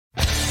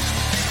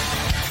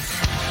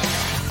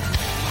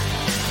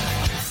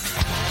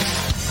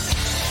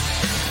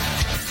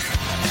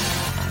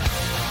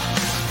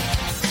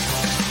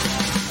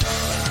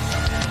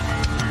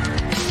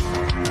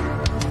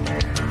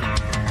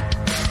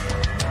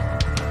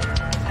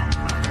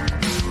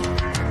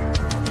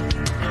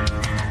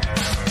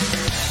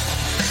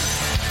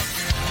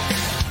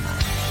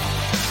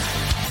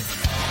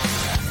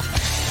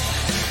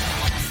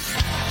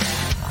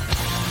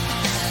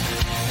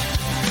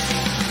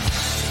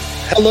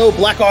Hello,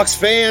 Blackhawks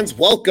fans.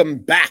 Welcome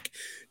back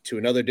to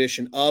another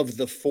edition of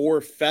the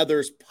Four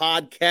Feathers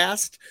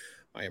podcast.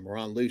 I am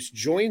Ron Luce,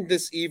 joined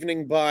this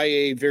evening by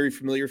a very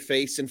familiar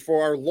face, and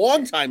for our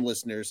longtime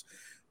listeners,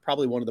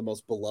 probably one of the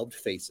most beloved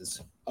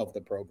faces of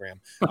the program.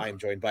 I am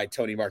joined by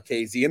Tony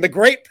Marchese and the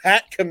great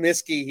Pat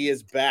Comiskey. He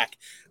is back,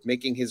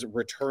 making his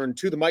return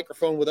to the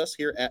microphone with us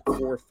here at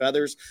Four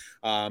Feathers.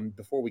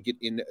 Before we get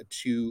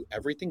into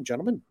everything,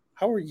 gentlemen,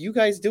 how are you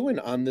guys doing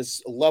on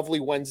this lovely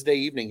Wednesday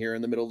evening here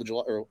in the middle of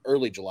July, or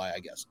early July, I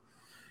guess?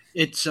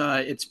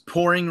 It's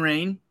pouring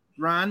rain,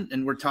 Ron,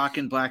 and we're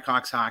talking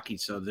Blackhawks hockey,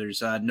 so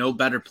there's no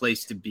better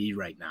place to be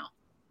right now.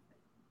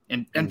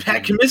 And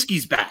Pat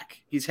Comiskey's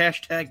back. He's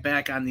hashtag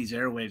back on these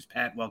airwaves.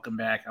 Pat, welcome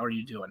back. How are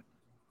you doing?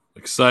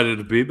 Excited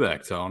to be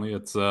back, Tony.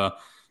 It's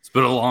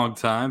been a long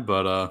time,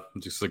 but I'm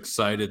just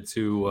excited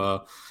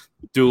to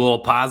do a little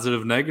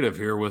positive negative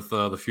here with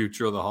the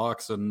future of the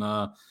Hawks and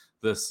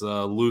this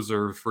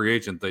loser free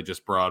agent they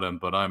just brought in.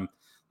 But I'm,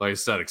 like I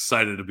said,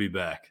 excited to be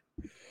back.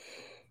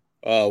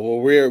 Well,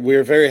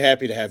 we're very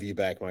happy to have you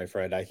back, my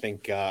friend. I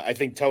think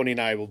Tony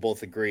and I will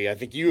both agree. I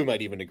think you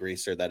might even agree,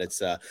 sir, that it's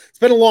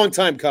been a long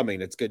time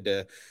coming. It's good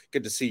to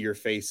see your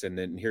face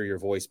and hear your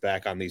voice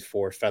back on these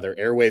Four Feather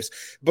airwaves.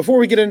 Before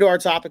we get into our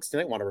topics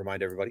tonight, I want to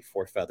remind everybody,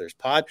 Four Feathers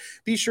Pod.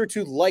 Be sure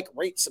to like,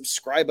 rate,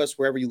 subscribe us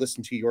wherever you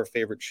listen to your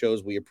favorite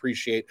shows. We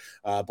appreciate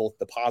both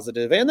the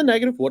positive and the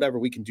negative, whatever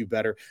we can do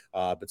better.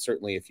 But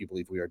certainly, if you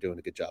believe we are doing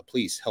a good job,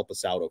 please help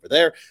us out over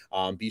there.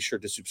 Be sure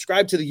to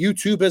subscribe to the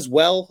YouTube as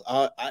well.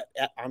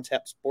 At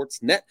OnTap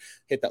Sportsnet.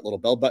 Hit that little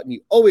bell button.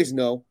 You always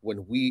know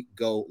when we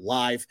go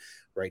live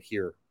right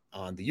here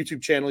on the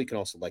YouTube channel. You can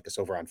also like us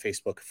over on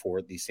Facebook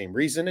for the same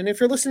reason. And if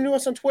you're listening to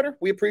us on Twitter,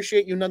 we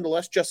appreciate you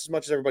nonetheless just as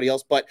much as everybody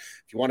else. But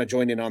if you want to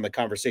join in on the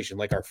conversation,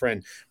 like our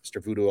friend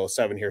Mr.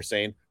 Voodoo07 here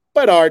saying,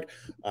 Bedard,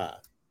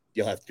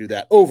 you'll have to do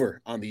that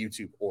over on the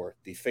YouTube or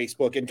the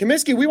Facebook. And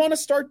Comiskey, we want to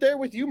start there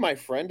with you, my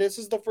friend. This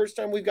is the first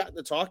time we've gotten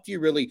to talk to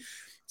you really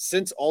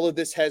since all of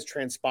this has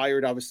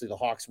transpired. Obviously, the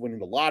Hawks winning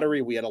the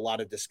lottery. We had a lot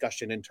of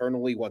discussion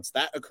internally once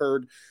that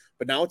occurred,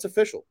 but now it's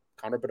official.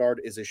 Connor Bedard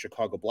is a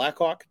Chicago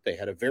Blackhawk. They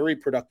had a very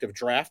productive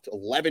draft,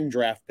 11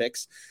 draft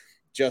picks,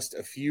 just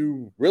a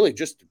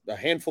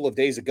handful of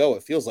days ago.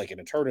 It feels like an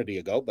eternity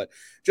ago, but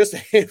just a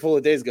handful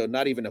of days ago,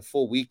 not even a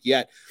full week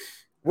yet.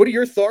 What are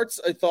your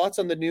thoughts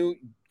on the new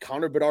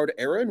Connor Bedard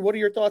era, and what are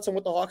your thoughts on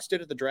what the Hawks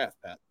did at the draft,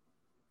 Pat?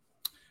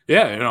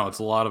 Yeah, it's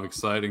a lot of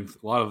exciting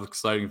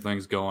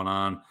things going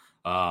on.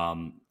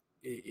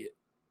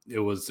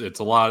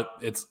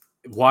 It's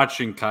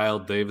watching Kyle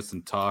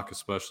Davison talk,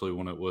 especially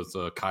when it was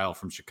Kyle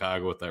from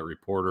Chicago with that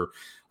reporter.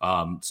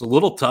 It's a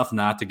little tough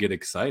not to get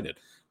excited.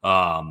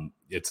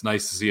 It's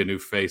nice to see a new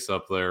face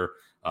up there,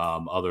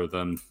 other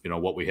than,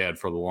 what we had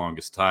for the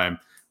longest time.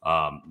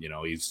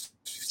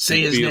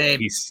 Say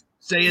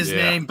his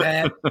name,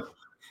 Pat.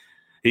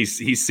 He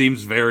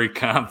seems very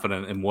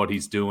confident in what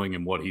he's doing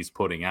and what he's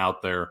putting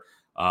out there.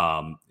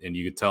 And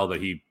you could tell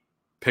that he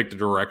picked a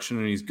direction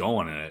and he's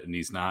going in it, and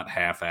he's not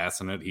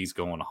half-assing it. He's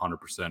going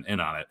 100%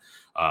 in on it.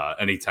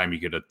 Anytime you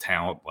get a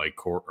talent like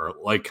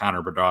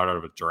Connor Bedard out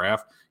of a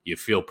draft, you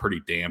feel pretty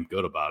damn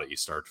good about it. You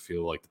start to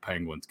feel like the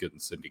Penguins getting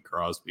Sidney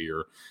Crosby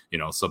or,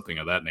 something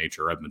of that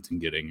nature, Edmonton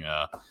getting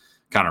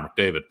Connor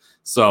McDavid.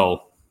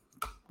 So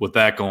with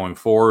that going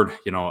forward,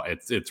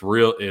 it's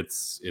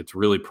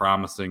really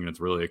promising and it's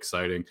really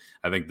exciting.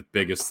 I think the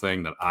biggest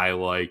thing that I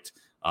liked,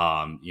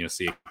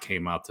 it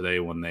came out today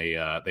when they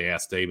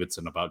asked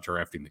Davidson about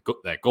drafting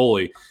that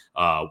goalie,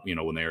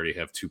 when they already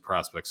have two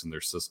prospects in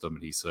their system.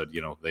 And he said,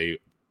 they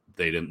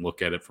didn't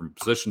look at it from a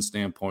position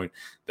standpoint.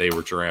 They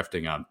were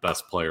drafting on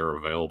best player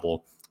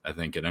available. I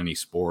think in any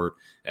sport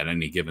at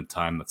any given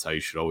time, that's how you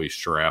should always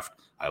draft.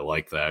 I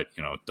like that.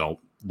 Don't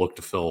look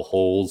to fill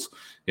holes.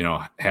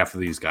 Half of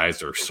these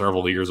guys are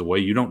several years away.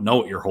 You don't know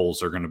what your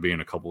holes are going to be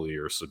in a couple of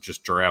years. So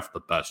just draft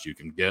the best you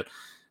can get.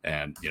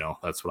 And,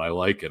 that's what I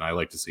like. And I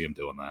like to see him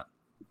doing that.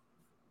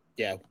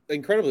 Yeah,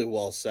 incredibly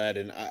well said.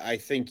 And I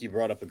think you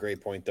brought up a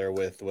great point there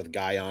with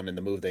Guyon and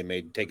the move they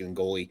made, taking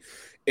goalie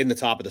in the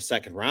top of the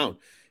second round.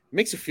 It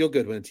makes you feel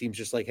good when the team's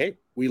just like, hey,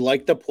 we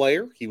like the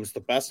player. He was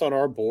the best on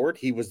our board.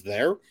 He was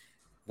there.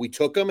 We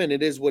took him, and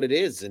it is what it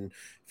is. And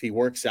if he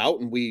works out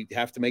and we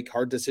have to make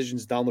hard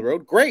decisions down the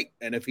road, great.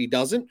 And if he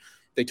doesn't,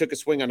 they took a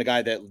swing on a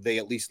guy that they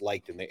at least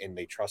liked and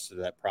they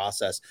trusted that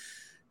process.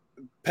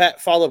 Pat,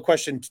 follow-up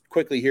question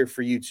quickly here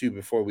for you too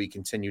before we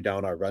continue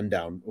down our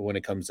rundown when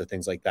it comes to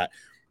things like that.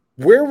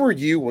 Where were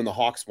you when the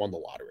Hawks won the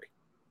lottery?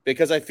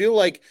 Because I feel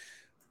like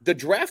the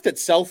draft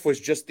itself was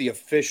just the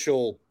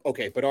official,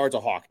 okay, Bedard's a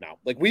Hawk now.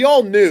 Like we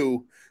all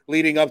knew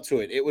leading up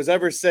to it. It was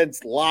ever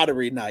since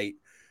lottery night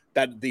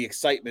that the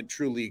excitement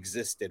truly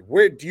existed.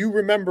 Where do you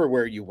remember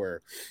where you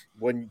were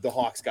when the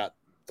Hawks got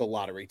the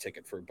lottery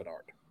ticket for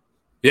Bedard?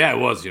 Yeah, it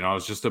was. I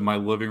was just in my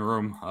living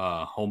room,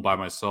 home by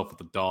myself with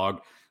the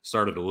dog.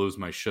 Started to lose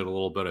my shit a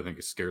little bit. I think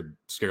it scared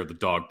the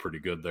dog pretty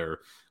good there,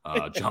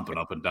 jumping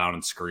up and down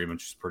and screaming.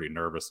 She's pretty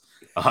nervous.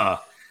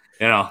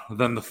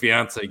 then the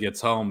fiance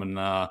gets home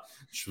and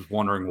she was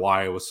wondering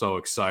why I was so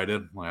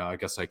excited. Well, I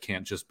guess I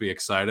can't just be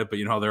excited, but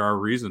there are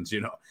reasons.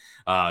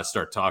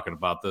 Start talking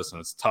about this, and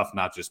it's tough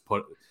not just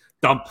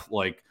dump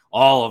like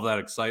all of that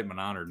excitement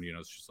on her. And,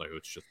 it's just like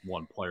it's just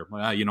one player.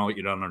 Well, you know what?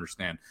 You don't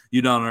understand.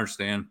 You don't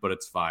understand, but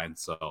it's fine.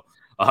 So,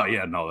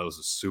 that was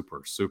a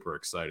super super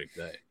exciting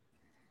day.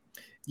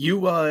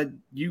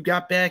 You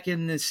got back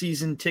in the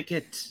season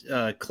ticket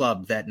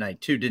club that night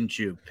too, didn't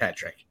you,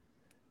 Patrick?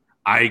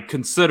 I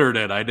considered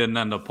it. I didn't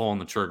end up pulling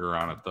the trigger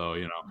on it, though.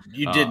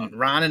 You didn't.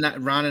 Ron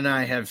and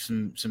I have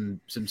some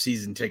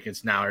season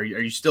tickets now. Are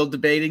you still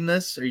debating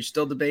this? Are you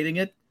still debating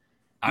it?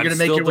 You're going to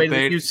make your way to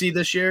the QC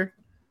this year?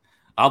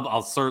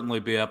 I'll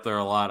certainly be up there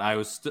a lot. I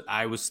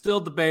was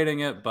still debating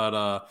it,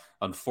 but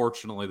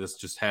unfortunately, this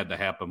just had to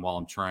happen while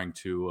I'm trying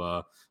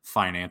to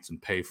finance and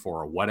pay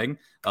for a wedding.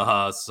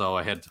 So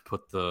I had to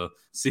put the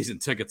season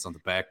tickets on the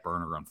back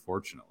burner,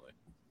 unfortunately.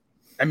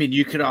 I mean,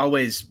 you could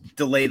always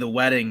delay the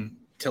wedding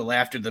till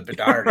after the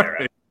Bedard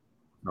era.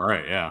 All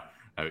right, yeah.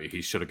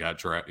 He should have got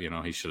drafted.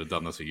 He should have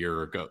done this a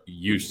year ago,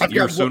 year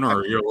sooner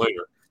or a year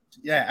later.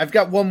 Yeah, I've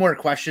got one more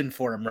question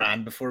for him,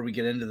 Ron, before we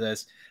get into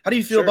this. How do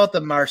you feel about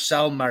the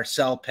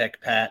Marcel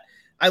pick, Pat?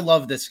 I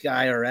love this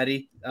guy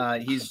already.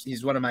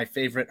 He's one of my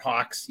favorite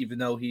Hawks, even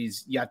though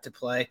he's yet to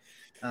play.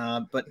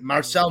 But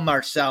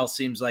Marcel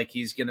seems like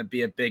he's going to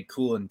be a big,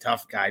 cool, and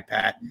tough guy,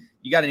 Pat.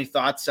 You got any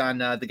thoughts on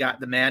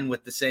the man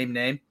with the same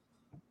name?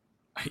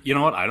 You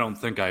know what? I don't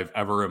think I've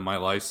ever in my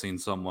life seen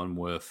someone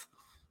with,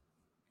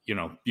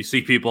 you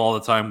see people all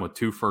the time with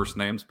two first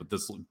names, but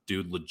this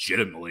dude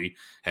legitimately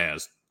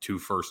has two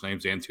first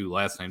names and two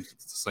last names.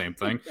 It's the same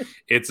thing.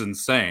 It's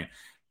insane.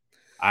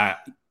 Hey,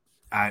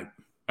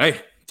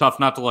 tough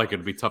not to like it.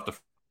 It'd be tough to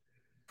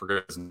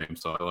forget his name,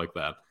 so I like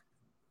that.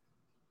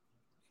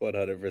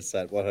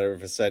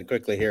 100%.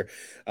 Quickly here,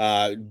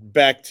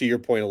 back to your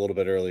point a little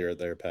bit earlier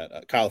there,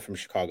 Pat. Kyle from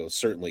Chicago,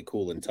 certainly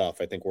cool and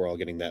tough. I think we're all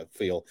getting that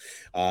feel.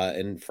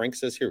 And Frank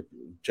says here,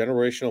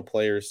 generational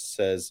players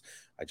says,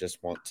 I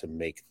just want to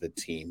make the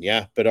team.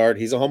 Yeah, Bedard,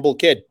 he's a humble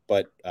kid,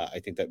 but I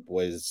think that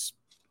was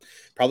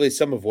probably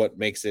some of what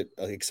makes it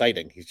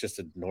exciting. He's just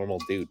a normal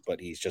dude, but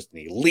he's just an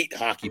elite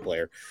hockey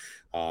player.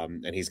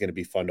 And he's going to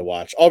be fun to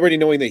watch. Already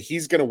knowing that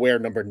he's going to wear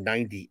number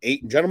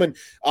 98. And gentlemen,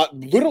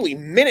 literally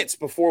minutes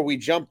before we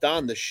jumped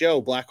on the show,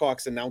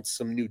 Blackhawks announced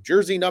some new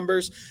jersey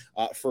numbers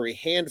for a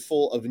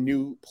handful of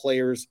new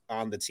players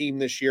on the team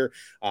this year.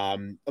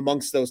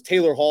 Amongst those,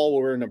 Taylor Hall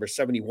will wear number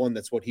 71.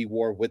 That's what he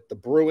wore with the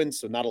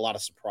Bruins, so not a lot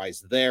of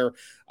surprise there.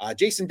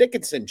 Jason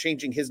Dickinson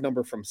changing his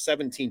number from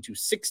 17 to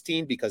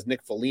 16 because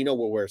Nick Foligno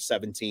will wear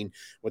 17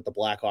 with the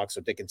Blackhawks,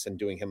 so Dickinson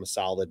doing him a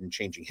solid and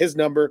changing his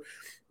number.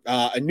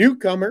 A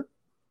newcomer,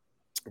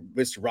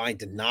 Mr. Ryan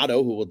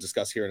Donato, who we'll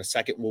discuss here in a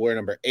second, will wear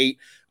number 8.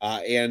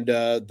 And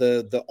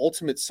the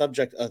ultimate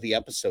subject of the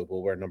episode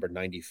will wear number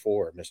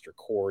 94, Mr.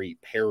 Corey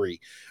Perry.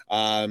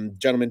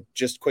 Gentlemen,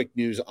 just quick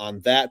news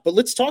on that. But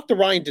let's talk the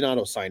Ryan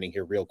Donato signing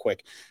here real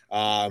quick,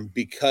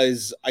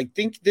 because I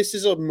think this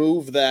is a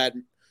move that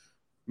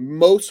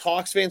most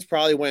Hawks fans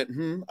probably went,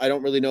 I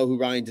don't really know who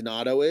Ryan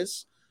Donato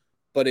is,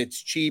 but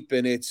it's cheap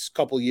and it's a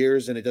couple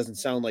years and it doesn't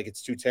sound like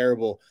it's too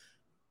terrible.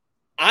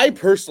 I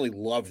personally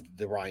loved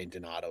the Ryan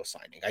Donato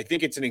signing. I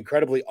think it's an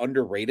incredibly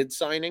underrated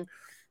signing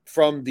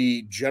from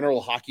the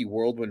general hockey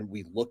world when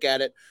we look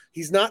at it.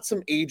 He's not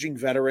some aging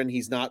veteran.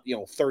 He's not,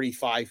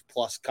 35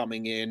 plus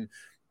coming in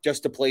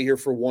just to play here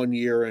for 1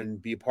 year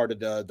and be a part of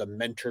the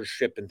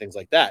mentorship and things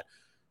like that.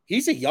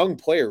 He's a young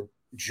player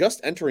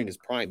just entering his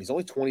prime. He's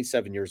only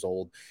 27 years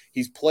old.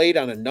 He's played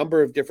on a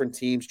number of different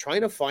teams,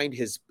 trying to find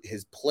his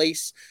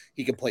place.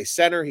 He can play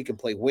center. He can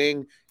play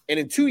wing. And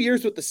in 2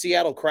 years with the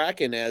Seattle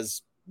Kraken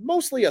as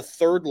mostly a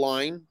third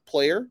line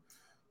player,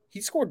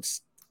 he scored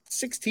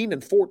 16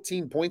 and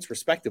 14 points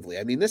respectively.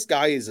 I mean, this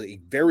guy is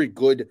a very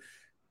good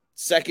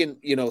second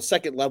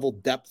level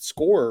depth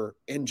scorer.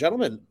 And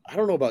gentlemen, I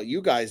don't know about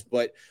you guys,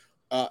 but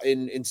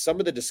in some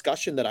of the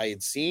discussion that I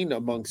had seen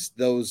amongst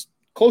those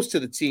close to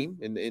the team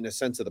in a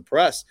sense of the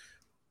press,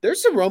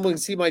 there's some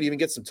rumblings he might even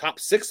get some top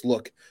 6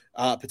 look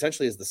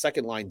potentially as the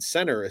second line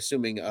center,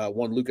 assuming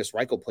one Lucas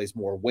Reichel plays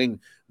more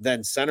wing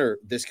than center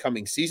this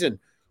coming season.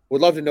 Would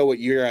love to know what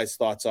your guys'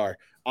 thoughts are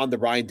on the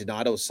Ryan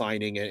Donato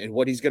signing and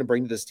what he's going to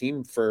bring to this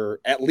team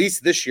for at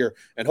least this year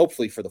and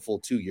hopefully for the full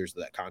 2 years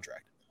of that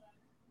contract.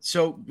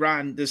 So,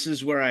 Ron, this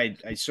is where I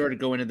sort of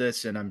go into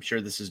this, and I'm sure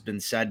this has been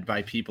said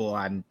by people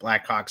on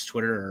Blackhawks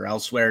Twitter or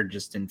elsewhere,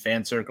 just in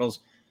fan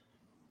circles.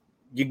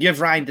 You give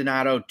Ryan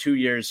Donato 2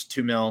 years,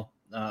 $2 million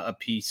a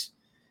piece,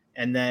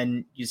 and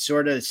then you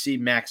sort of see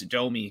Max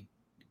Domi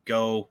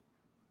go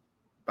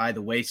by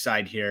the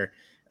wayside here.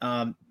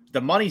 The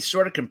money's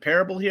sort of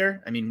comparable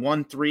here. I mean,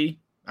 1-3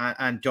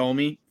 on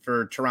Domi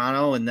for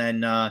Toronto, and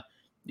then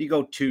you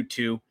go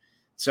 2-2.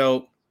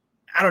 So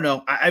I don't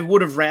know. I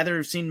would have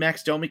rather seen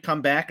Max Domi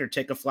come back or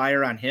take a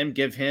flyer on him,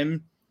 give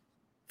him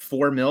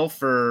 $4 million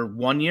for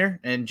 1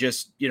 year, and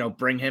just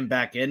bring him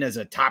back in as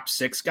a top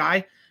 6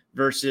 guy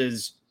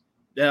versus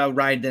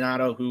Ryan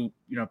Donato, who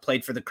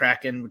played for the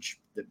Kraken, which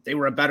they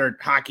were a better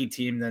hockey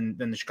team than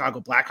the Chicago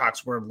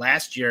Blackhawks were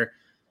last year.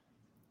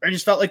 I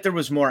just felt like there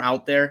was more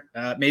out there.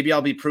 Maybe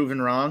I'll be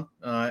proven wrong.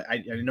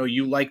 I know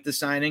you like the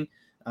signing.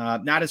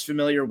 Not as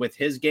familiar with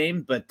his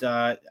game, but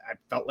I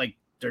felt like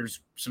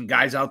there's some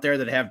guys out there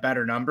that have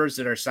better numbers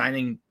that are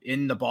signing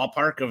in the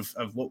ballpark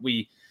of what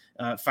we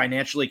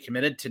financially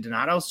committed to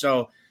Donato.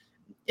 So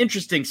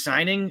interesting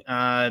signing.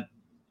 I'm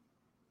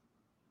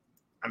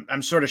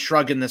sort of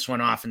shrugging this one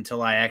off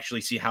until I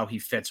actually see how he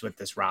fits with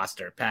this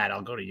roster. Pat,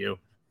 I'll go to you.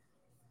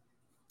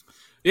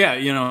 Yeah,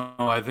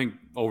 I think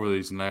over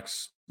these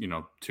next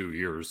 2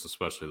 years,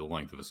 especially the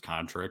length of his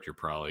contract,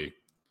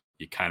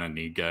 you kind of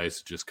need guys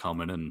to just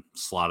come in and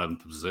slot in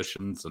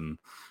positions, and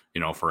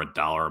for a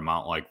dollar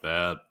amount like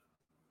that,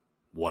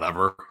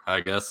 whatever,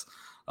 I guess.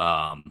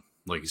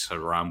 Like you said,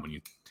 Ron, when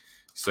you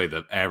say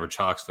the average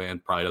Hawks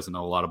fan probably doesn't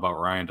know a lot about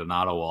Ryan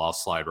Donato, well, I'll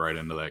slide right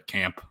into that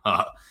camp.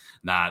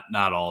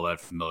 Not all that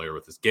familiar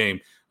with his game,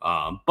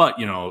 but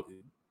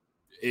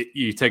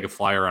you take a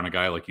flyer on a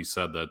guy like you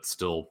said that's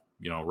still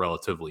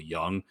relatively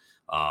young,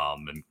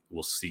 and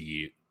we'll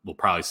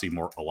probably see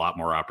a lot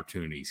more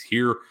opportunities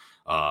here.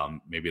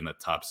 Maybe in that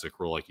top six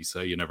role, like you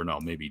say, you never know.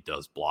 Maybe he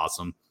does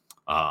blossom.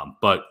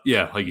 But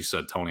yeah, like you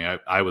said, Tony,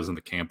 I was in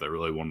the camp that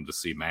really wanted to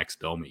see Max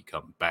Domi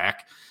come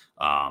back.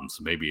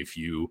 So maybe if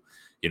you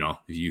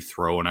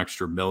throw an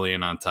extra $1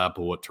 million on top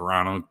of what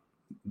Toronto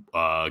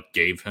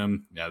gave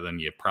him, then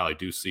you probably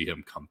do see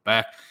him come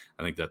back.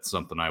 I think that's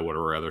something I would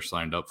have rather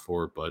signed up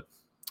for, but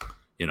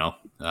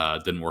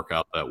it didn't work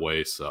out that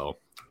way. So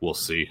we'll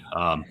see.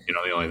 The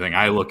only thing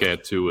I look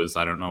at too is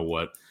I don't know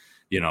what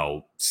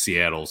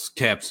Seattle's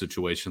cap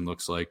situation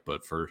looks like,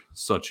 but for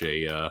such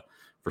a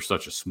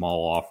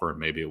small offer, and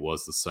maybe it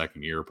was the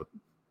second year, but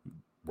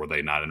were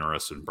they not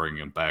interested in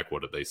bringing him back?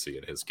 What did they see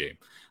in his game?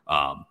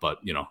 But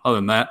other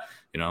than that,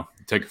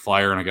 take a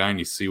flyer on a guy and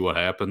you see what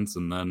happens,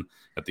 and then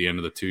at the end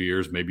of the 2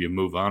 years, maybe you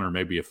move on, or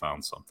maybe you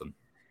found something.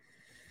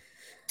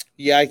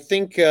 Yeah, I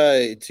think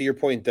to your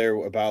point there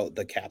about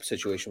the cap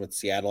situation with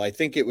Seattle, I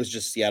think it was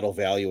just Seattle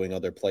valuing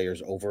other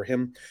players over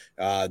him.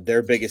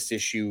 Their biggest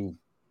issue,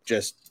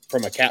 just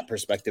from a cap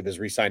perspective, is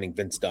re-signing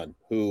Vince Dunn,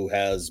 who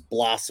has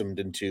blossomed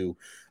into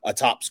a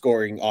top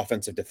scoring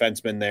offensive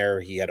defenseman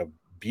there. He had a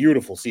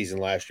beautiful season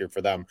last year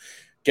for them.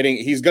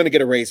 He's going to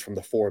get a raise from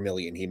the $4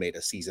 million he made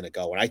a season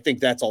ago. And I think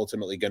that's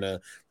ultimately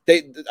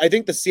I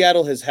think the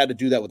Seattle has had to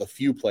do that with a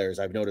few players.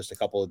 I've noticed a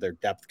couple of their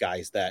depth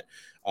guys that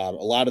a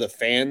lot of the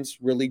fans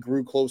really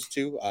grew close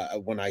to.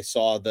 When I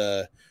saw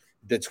the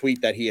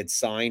tweet that he had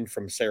signed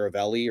from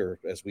Saravelli, or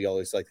as we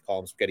always like to call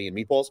him, Spaghetti and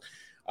Meatballs,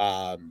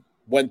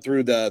 went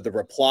through the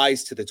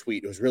replies to the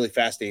tweet. It was really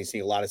fascinating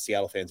seeing a lot of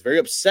Seattle fans very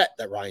upset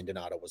that Ryan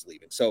Donato was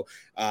leaving. So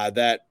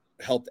that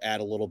helped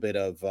add a little bit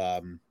of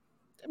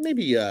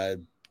maybe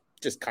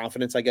just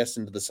confidence, I guess,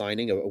 into the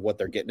signing of what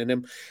they're getting in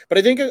him. But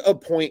I think a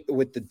point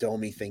with the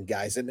Domi thing,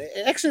 guys, and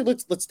actually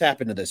let's tap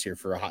into this here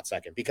for a hot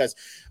second, because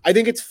I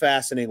think it's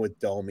fascinating with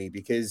Domi,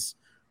 because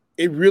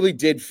it really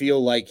did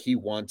feel like he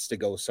wants to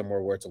go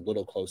somewhere where it's a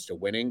little close to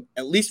winning,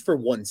 at least for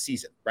one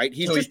season, right?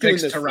 He's just doing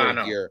this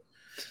Toronto for a year.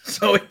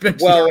 So he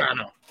picks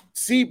Toronto.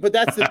 See, but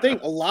that's the thing.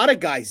 A lot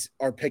of guys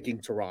are picking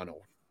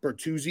Toronto.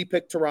 Bertuzzi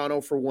picked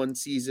Toronto for one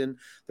season.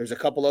 There's a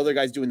couple other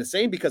guys doing the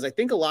same, because I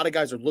think a lot of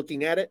guys are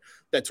looking at it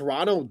that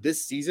Toronto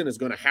this season is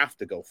going to have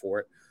to go for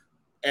it,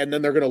 and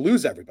then they're going to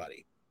lose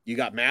everybody. You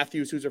got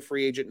Matthews, who's a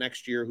free agent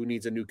next year, who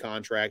needs a new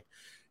contract.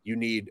 You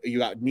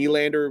got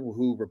Nylander,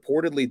 who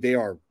reportedly they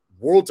are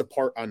worlds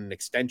apart on an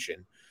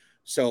extension.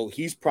 So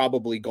he's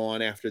probably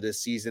gone after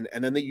this season.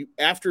 And then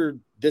after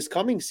this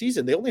coming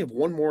season, they only have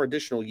one more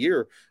additional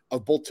year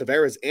of both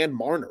Tavares and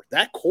Marner.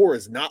 That core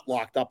is not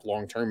locked up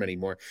long-term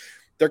anymore.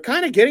 They're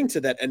kind of getting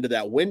to that end of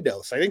that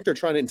window. So I think they're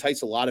trying to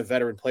entice a lot of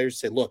veteran players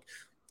to say, look,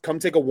 come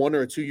take a 1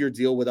 or a 2 year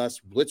deal with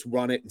us. Let's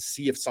run it and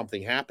see if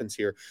something happens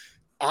here.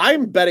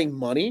 I'm betting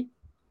money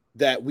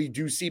that we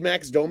do see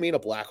Max Domi in a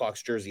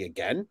Blackhawks jersey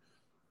again.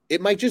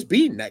 It might just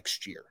be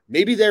next year.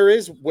 Maybe there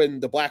is, when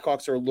the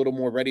Blackhawks are a little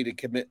more ready to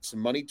commit some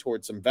money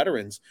towards some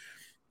veterans,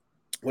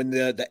 when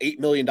the $8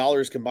 million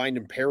combined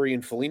in Perry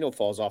and Foligno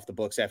falls off the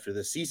books after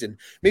this season,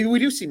 maybe we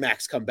do see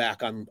Max come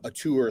back on a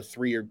 2 or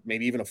 3 or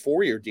maybe even a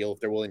 4 year deal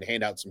if they're willing to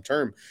hand out some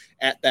term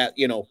at that,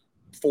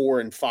 $4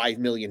 and $5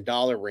 million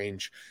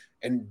range.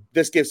 And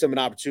this gives him an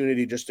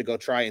opportunity just to go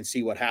try and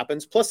see what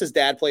happens. Plus, his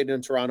dad played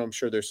in Toronto. I'm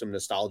sure there's some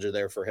nostalgia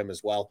there for him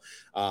as well.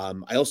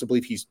 I also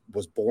believe he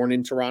was born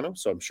in Toronto,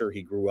 so I'm sure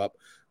he grew up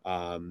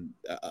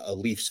a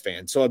Leafs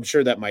fan. So I'm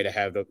sure that might have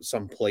had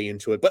some play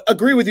into it. But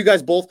agree with you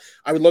guys both.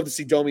 I would love to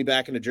see Domi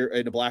back in a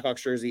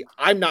Blackhawks jersey.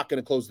 I'm not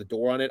going to close the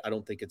door on it. I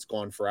don't think it's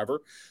gone forever.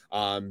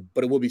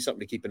 But it will be something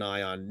to keep an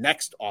eye on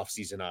next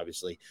offseason,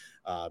 obviously,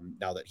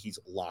 now that he's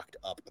locked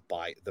up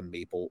by the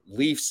Maple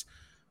Leafs.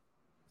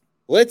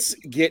 Let's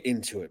get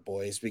into it,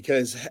 boys,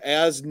 because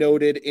as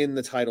noted in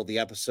the title of the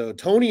episode,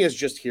 Tony is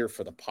just here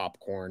for the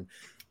popcorn.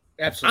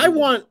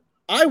 Absolutely.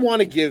 I want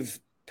to give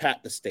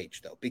Pat the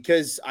stage, though,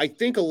 because I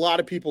think a lot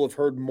of people have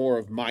heard more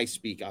of my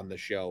speak on the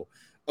show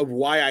of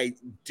why I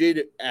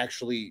did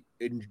actually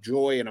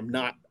enjoy and I'm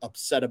not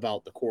upset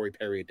about the Corey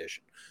Perry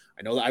edition.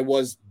 I know that I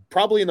was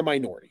probably in the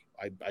minority.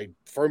 I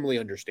firmly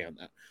understand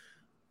that.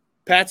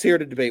 Pat's here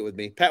to debate with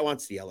me. Pat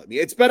wants to yell at me.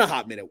 It's been a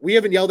hot minute. We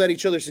haven't yelled at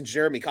each other since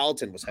Jeremy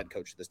Colleton was head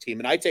coach of this team,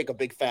 and I take a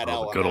big fat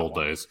L. The good old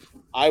days.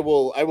 I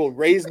will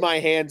raise my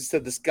hands to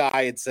the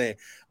sky and say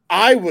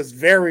I was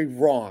very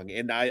wrong,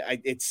 and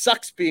it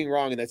sucks being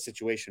wrong in that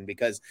situation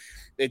because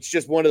it's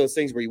just one of those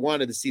things where you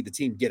wanted to see the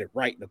team get it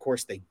right, and of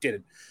course they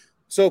didn't.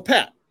 So,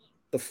 Pat,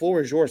 the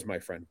floor is yours, my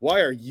friend. Why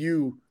are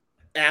you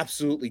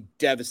absolutely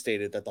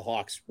devastated that the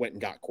Hawks went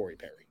and got Corey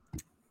Perry?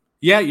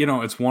 Yeah,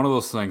 it's one of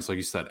those things, like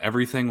you said,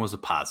 everything was a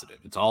positive.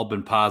 It's all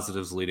been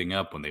positives leading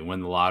up when they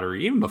win the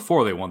lottery. Even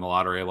before they won the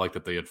lottery, I like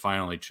that they had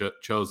finally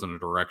chosen a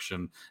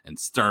direction and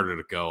started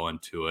to go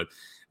into it.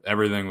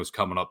 Everything was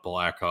coming up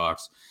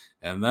Blackhawks,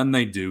 and then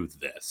they do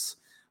this.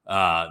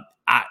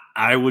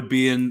 I would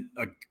be in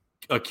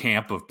a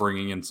camp of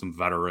bringing in some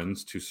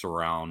veterans to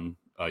surround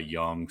a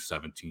young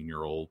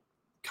 17-year-old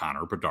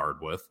Connor Bedard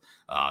with.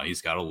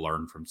 He's got to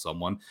learn from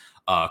someone.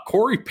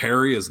 Corey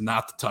Perry is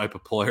not the type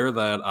of player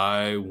that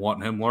I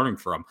want him learning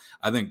from.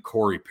 I think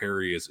Corey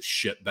Perry is a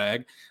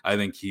shitbag. I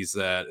think he's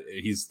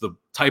the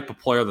type of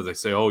player that they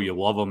say, oh, you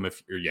love him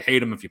or you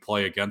hate him if you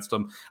play against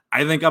him.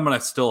 I think I'm going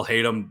to still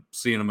hate him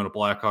seeing him in a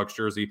Blackhawks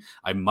jersey.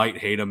 I might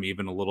hate him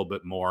even a little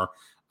bit more.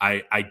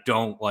 I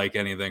don't like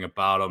anything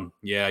about him.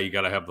 Yeah, you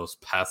got to have those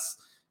pests.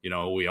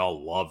 We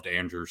all loved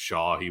Andrew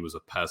Shaw. He was a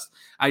pest.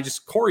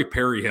 Corey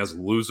Perry has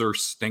loser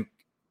stink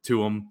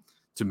to him,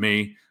 to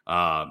me.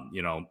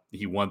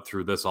 He went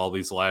through this all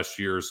these last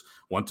years,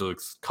 went to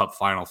the Cup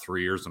final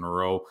 3 years in a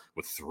row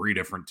with 3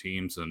 different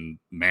teams and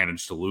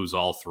managed to lose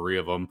all 3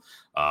 of them.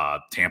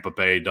 Tampa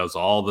Bay does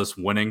all this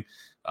winning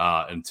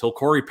until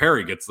Corey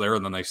Perry gets there,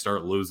 and then they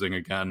start losing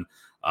again.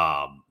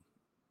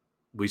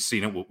 We've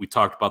seen it. We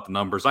talked about the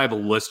numbers. I have a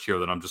list here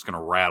that I'm just going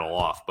to rattle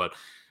off, but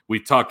we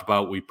talked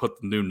about, we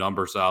put the new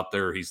numbers out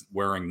there. He's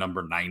wearing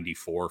number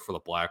 94 for the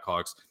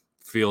Blackhawks.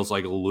 Feels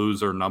like a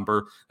loser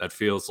number. That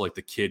feels like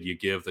the kid you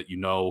give that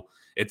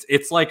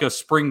it's like a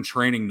spring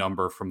training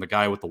number from the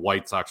guy with the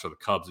White Sox or the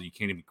Cubs that you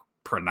can't even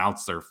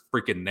pronounce their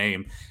freaking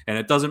name. And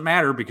it doesn't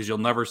matter because you'll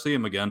never see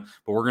him again.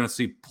 But we're going to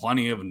see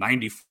plenty of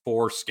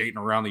 94 skating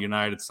around the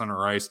United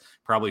Center ice,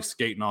 probably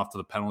skating off to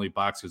the penalty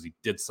box because he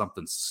did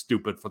something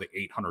stupid for the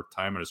 800th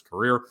time in his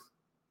career.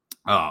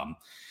 I'm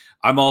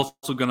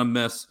also going to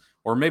miss,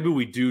 or maybe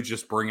we do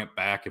just bring it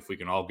back if we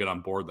can all get on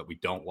board that we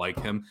don't like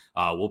him.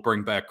 We'll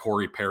bring back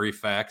Corey Perry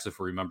facts, if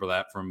we remember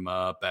that from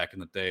back in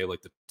the day,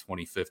 like the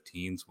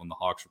 2015s when the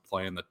Hawks were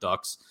playing the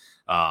Ducks.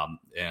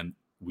 And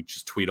we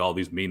just tweet all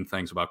these mean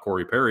things about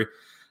Corey Perry.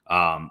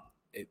 But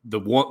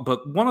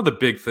one of the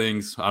big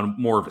things on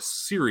more of a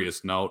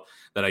serious note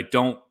that I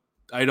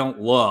don't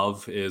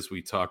love is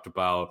we talked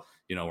about,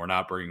 we're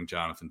not bringing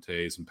Jonathan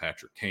Toews and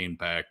Patrick Kane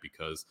back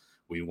because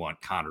we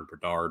want Connor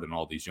Bedard and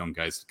all these young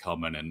guys to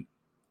come in and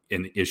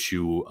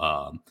issue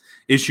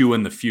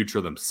in the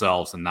future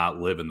themselves and not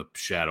live in the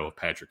shadow of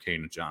Patrick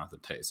Kane and Jonathan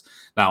Toews.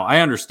 Now,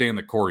 I understand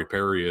that Corey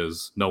Perry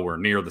is nowhere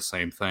near the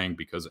same thing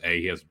because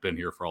he hasn't been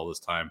here for all this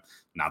time,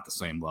 not the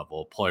same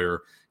level of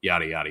player,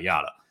 yada yada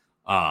yada.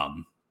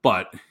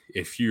 But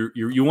if you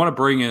want to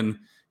bring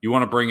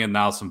in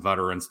now some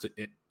veterans to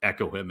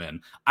echo him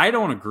in. I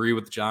don't agree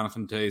with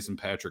Jonathan Toews and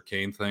Patrick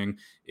Kane thing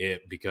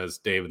because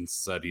David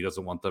said he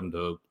doesn't want them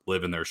to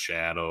live in their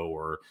shadow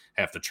or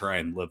have to try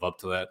and live up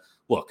to that.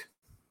 Look,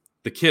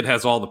 the kid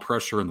has all the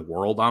pressure in the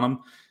world on him.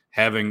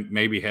 Having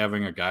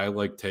a guy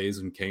like Toews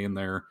and Kane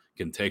there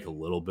can take a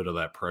little bit of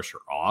that pressure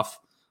off.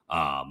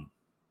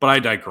 But I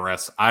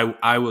digress.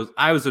 I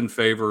was in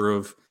favor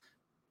of,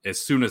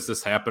 as soon as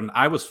this happened,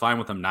 I was fine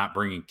with him not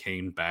bringing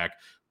Kane back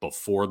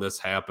before this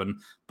happened,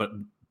 but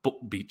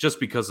just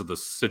because of the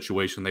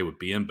situation they would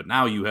be in. But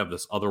now you have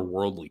this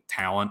otherworldly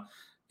talent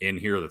in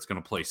here that's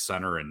going to play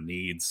center and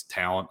needs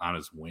talent on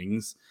his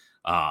wings.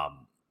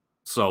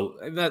 So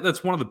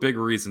that's one of the big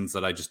reasons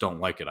that I just don't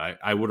like it.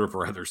 I would have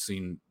rather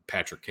seen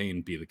Patrick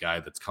Kane be the guy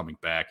that's coming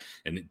back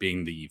and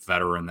being the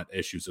veteran that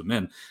issues him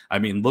in. I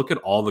mean, look at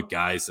all the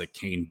guys that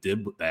Kane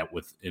did that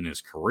with in his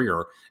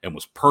career and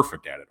was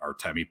perfect at it.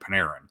 Artemi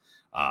Panarin,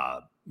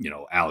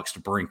 Alex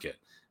DeBrincat,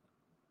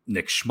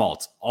 Nick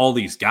Schmaltz, all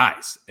these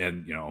guys.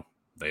 And,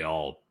 they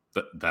all,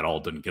 that all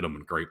didn't get them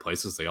in great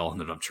places. They all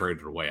ended up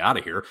traded away out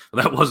of here.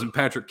 But that wasn't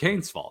Patrick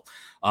Kane's fault.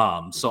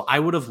 So I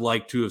would have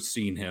liked to have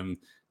seen him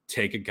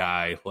take a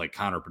guy like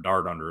Connor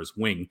Bedard under his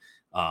wing.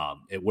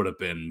 It would have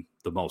been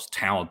the most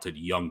talented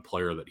young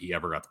player that he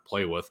ever got to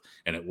play with.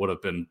 And it would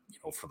have been,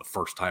 for the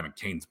first time in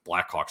Kane's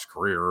Blackhawks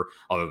career,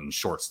 other than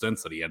short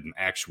stints, that he had an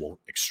actual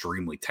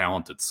extremely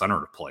talented center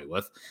to play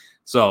with.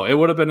 So it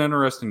would have been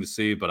interesting to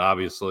see, but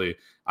obviously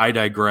I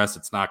digress.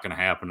 It's not going to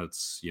happen.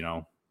 It's,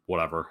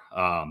 whatever.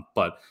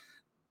 But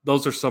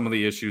those are some of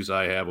the issues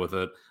I have with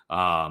it.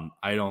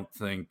 I don't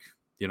think,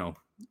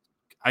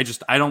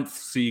 I don't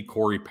see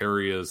Corey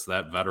Perry as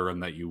that veteran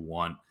that you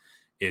want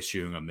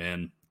issuing him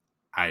in.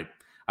 I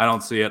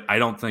don't see it. I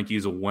don't think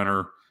he's a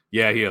winner.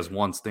 Yeah, he has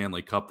one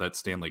Stanley Cup. That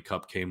Stanley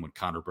Cup came when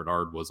Connor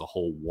Bedard was a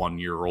whole 1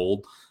 year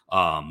old.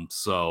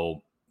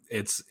 So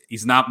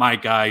he's not my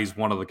guy. He's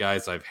one of the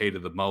guys I've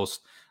hated the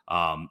most.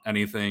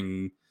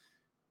 Anything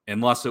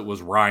unless it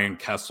was Ryan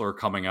Kessler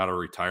coming out of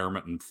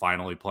retirement and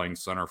finally playing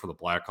center for the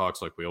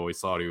Blackhawks like we always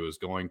thought he was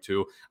going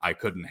to, I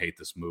couldn't hate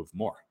this move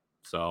more.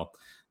 So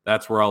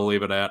that's where I'll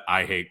leave it at.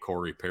 I hate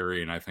Corey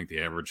Perry, and I think the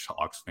average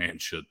Hawks fan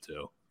should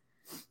too.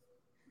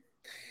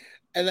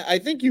 And I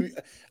think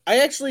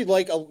I actually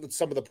like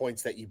some of the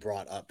points that you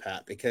brought up,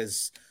 Pat,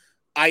 because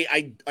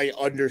I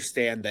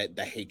understand that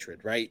the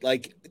hatred, right?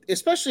 Like,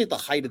 especially at the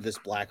height of this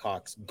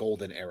Blackhawks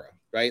golden era,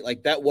 right?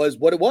 Like, that was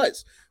what it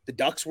was. The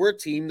Ducks were a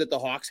team that the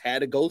Hawks had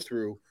to go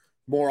through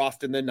more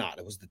often than not.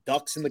 It was the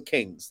Ducks and the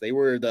Kings. They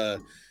were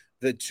the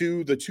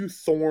two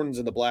thorns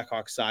in the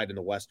Blackhawks side in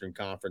the Western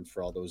Conference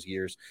for all those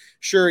years.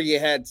 Sure, you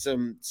had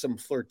some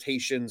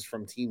flirtations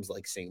from teams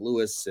like St.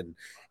 Louis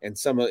and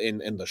some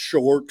in the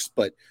Sharks,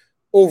 but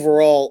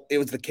overall, it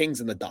was the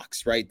Kings and the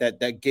Ducks, right?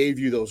 That gave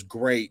you those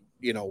great,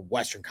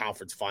 Western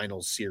Conference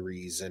Finals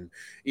series and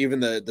even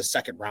the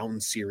second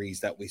round series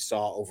that we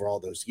saw over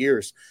all those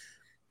years.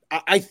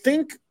 I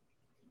think,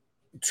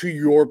 to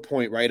your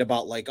point, right,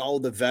 about like all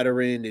the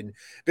veteran, and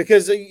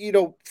because,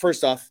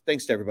 first off,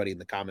 thanks to everybody in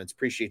the comments.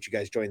 Appreciate you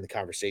guys joining the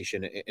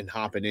conversation and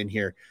hopping in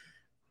here.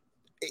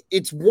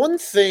 It's one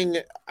thing,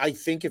 I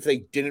think, if they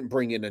didn't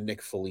bring in a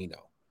Nick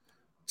Foligno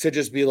to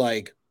just be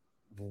like,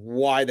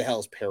 why the hell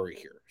is Perry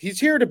here? He's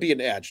here to be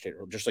an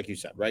agitator, just like you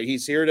said, right?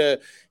 He's here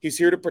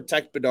to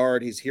protect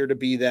Bedard. He's here to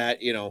be that,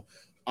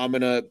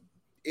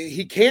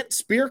 he can't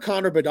spear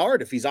Connor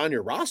Bedard if he's on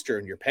your roster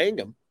and you're paying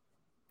him.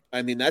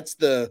 I mean, that's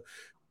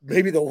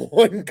maybe the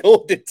one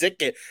golden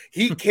ticket.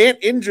 He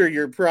can't injure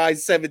your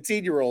prize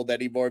 17-year-old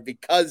anymore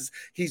because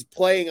he's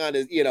playing on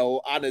his,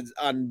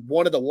 on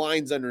one of the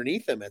lines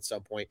underneath him at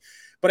some point.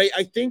 But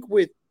I think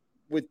with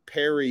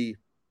Perry,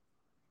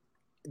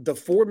 the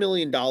 $4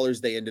 million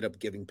they ended up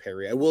giving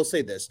Perry, I will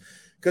say this,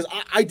 because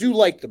I do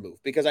like the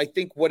move, because I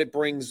think what it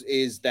brings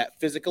is that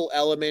physical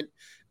element,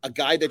 a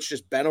guy that's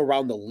just been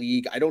around the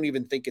league. I don't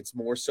even think it's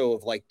more so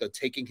of like the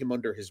taking him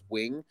under his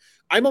wing.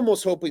 I'm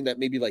almost hoping that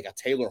maybe like a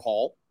Taylor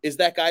Hall is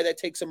that guy that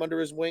takes him under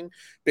his wing,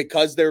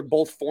 because they're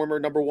both former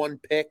number one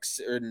picks,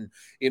 and,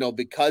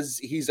 because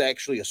he's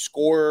actually a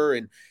scorer,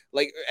 and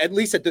like, at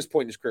least at this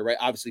point in his career, right?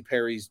 Obviously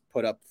Perry's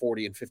put up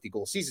 40 and 50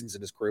 goal seasons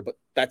in his career, but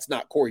that's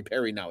not Corey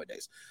Perry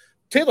nowadays.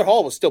 Taylor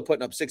Hall was still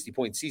putting up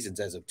 60-point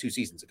seasons as of 2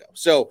 seasons ago.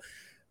 So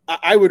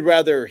I would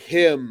rather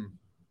him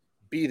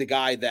be the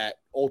guy that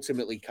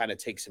ultimately kind of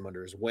takes him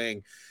under his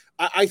wing.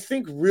 I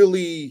think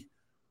really,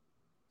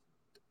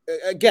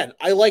 again,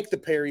 I like the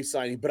Perry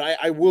signing, but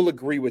I will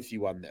agree with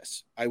you on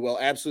this. I will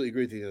absolutely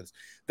agree with you on this,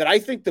 that I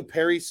think the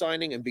Perry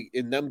signing and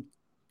in them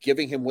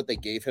giving him what they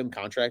gave him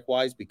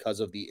contract-wise because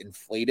of the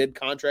inflated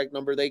contract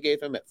number they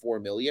gave him at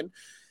 $4 million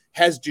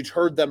has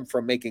deterred them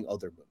from making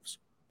other moves.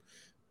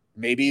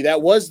 Maybe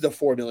that was the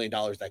 $4 million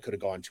that could have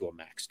gone to a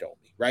Max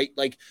Domi, right?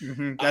 Like,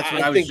 that's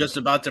what I was just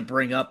about to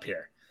bring up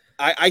here.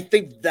 I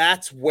think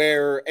that's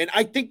where, and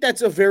I think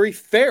that's a very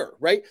fair,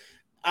 right?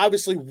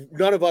 Obviously,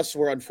 none of us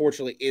were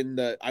unfortunately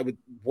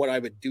what I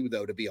would do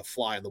though to be a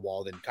fly on the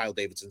wall in Kyle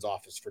Davidson's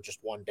office for just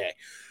one day.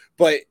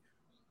 But,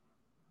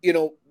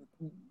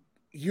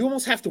 you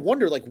almost have to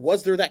wonder, like,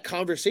 was there that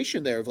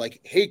conversation there of like,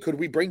 hey, could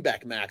we bring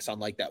back Max on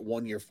like that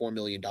 1 year, $4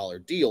 million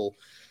deal,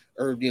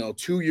 or,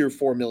 2 year,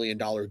 $4 million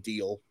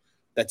deal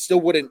that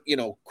still wouldn't,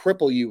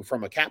 cripple you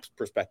from a cap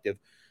perspective.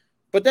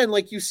 But then,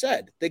 like you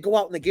said, they go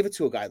out and they give it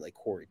to a guy like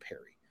Corey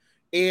Perry.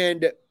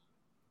 And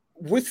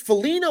with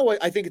Foligno,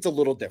 I think it's a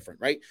little different,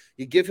 right?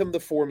 You give him the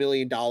 $4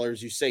 million.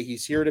 You say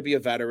he's here to be a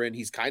veteran.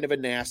 He's kind of a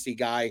nasty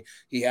guy.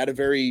 He had a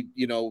very,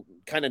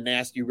 kind of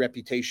nasty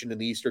reputation in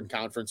the Eastern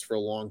Conference for a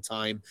long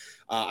time.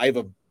 I have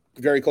a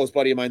very close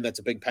buddy of mine that's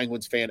a big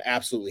Penguins fan,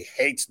 absolutely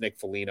hates Nick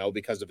Foligno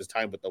because of his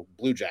time with the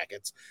Blue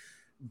Jackets.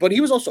 But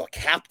he was also a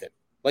captain.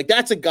 Like,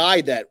 that's a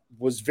guy that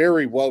was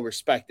very well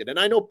respected. And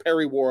I know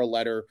Perry wore a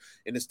letter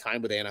in his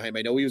time with Anaheim.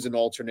 I know he was an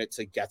alternate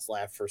to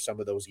Getzlaf for some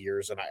of those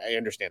years, and I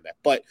understand that.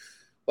 But,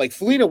 like,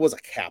 Foligno was a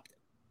captain.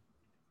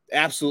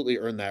 Absolutely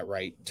earned that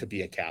right to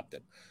be a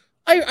captain.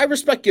 I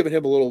respect giving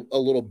him a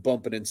little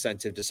bump and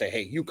incentive to say,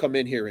 hey, you come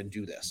in here and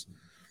do this.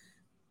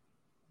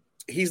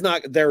 He's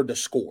not there to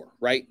score,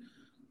 right?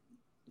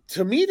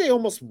 To me, they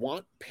almost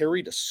want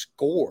Perry to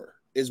score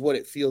is what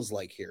it feels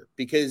like here,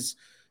 because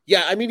 –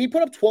 yeah, I mean, he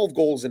put up 12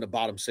 goals in a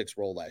bottom six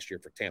role last year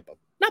for Tampa.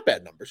 Not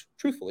bad numbers,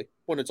 truthfully,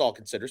 when it's all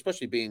considered,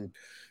 especially being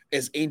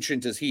as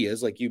ancient as he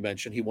is. Like you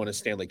mentioned, he won a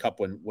Stanley Cup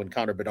when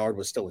Connor Bedard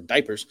was still in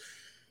diapers.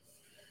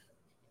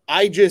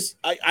 I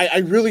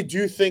really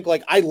do think,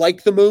 like, I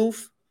like the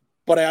move,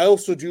 but I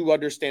also do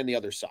understand the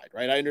other side,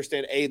 right? I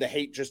understand, the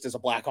hate just as a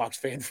Blackhawks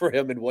fan for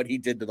him and what he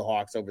did to the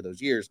Hawks over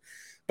those years.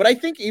 But I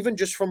think even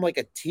just from, like,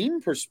 a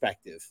team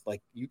perspective,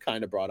 like you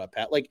kind of brought up,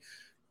 Pat, like,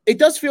 it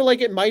does feel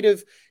like it might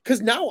have, because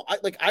now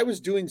I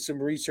was doing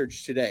some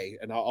research today,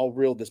 and I'll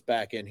reel this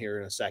back in here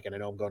in a second. I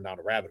know I'm going down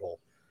a rabbit hole.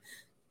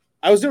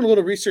 I was doing a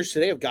little research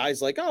today of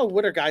guys like, oh,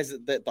 what are guys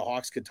that the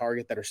Hawks could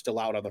target that are still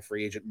out on the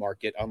free agent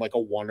market on like a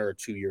 1 or a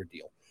 2 year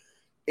deal.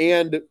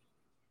 And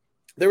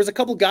there was a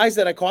couple guys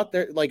that I caught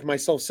there, like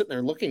myself sitting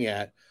there looking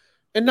at,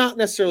 and not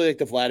necessarily like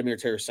the Vladimir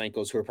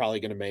Tarasenkos who are probably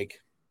going to make,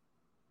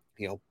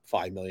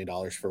 $5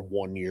 million for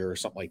 1 year or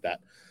something like that.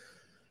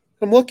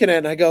 I'm looking at it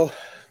and I go,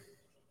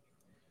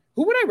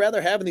 who would I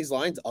rather have in these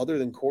lines other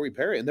than Corey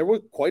Perry? And there were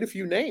quite a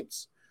few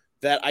names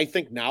that I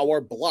think now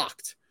are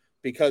blocked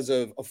because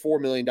of a $4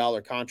 million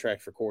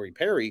contract for Corey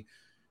Perry.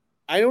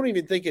 I don't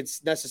even think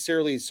it's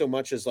necessarily so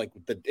much as like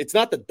it's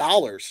not the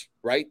dollars,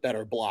 right, that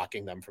are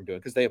blocking them from doing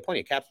it because they have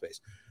plenty of cap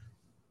space.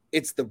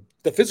 It's the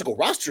physical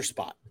roster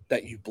spot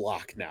that you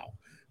block now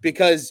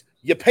because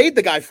you paid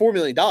the guy $4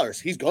 million.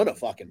 He's going to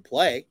fucking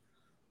play.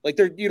 Like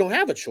you don't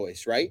have a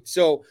choice, right?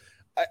 So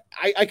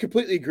I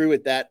completely agree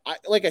with that.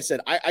 Like I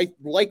said, I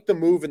like the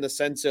move in the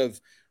sense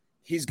of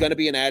he's going to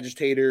be an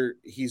agitator.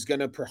 He's going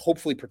to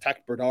hopefully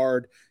protect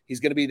Bernard. He's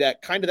going to be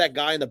that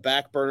guy in the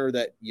back burner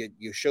that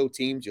you show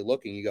teams, you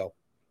look and you go,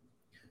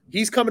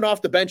 he's coming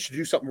off the bench to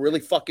do something really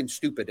fucking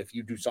stupid if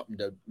you do something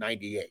to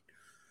 98.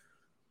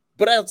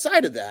 But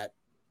outside of that,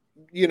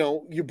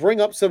 you bring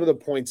up some of the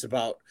points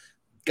about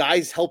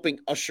guys helping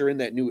usher in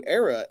that new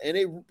era. And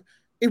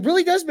it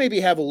really does maybe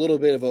have a little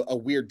bit of a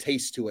weird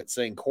taste to it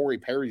saying Corey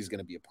Perry is going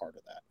to be a part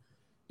of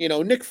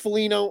that. Nick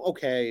Foligno,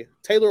 okay.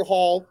 Taylor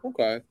Hall,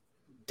 okay.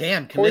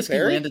 Damn,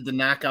 Comiskey landed the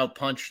knockout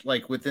punch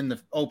like within the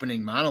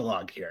opening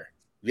monologue here.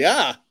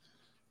 Yeah.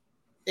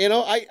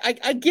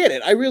 I get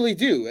it. I really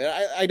do.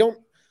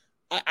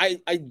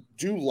 I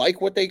do like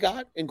what they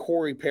got in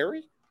Corey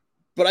Perry,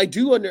 but I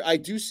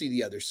do see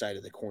the other side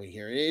of the coin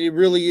here. And it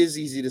really is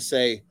easy to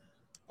say,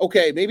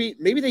 okay,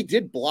 maybe they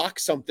did block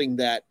something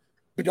that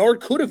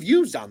Bedard could have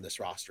used on this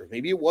roster.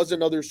 Maybe it was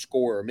another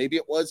scorer. Maybe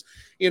it was,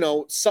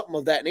 something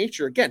of that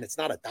nature. Again, it's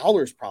not a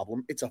dollars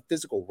problem. It's a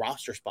physical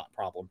roster spot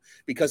problem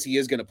because he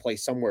is going to play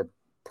somewhere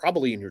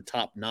probably in your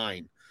top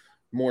 9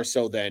 more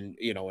so than,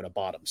 in a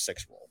bottom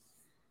 6 role.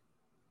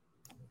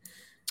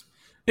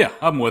 Yeah,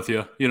 I'm with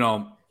you.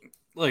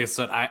 Like I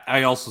said,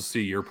 I also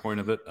see your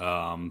point of it.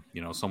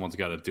 Someone's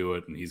got to do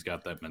it, and he's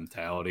got that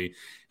mentality.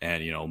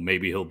 And,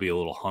 maybe he'll be a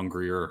little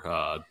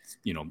hungrier.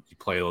 You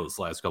play those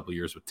last couple of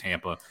years with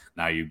Tampa.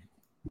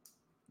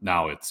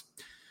 Now it's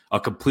a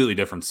completely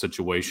different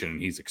situation,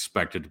 and he's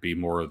expected to be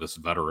more of this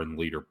veteran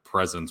leader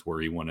presence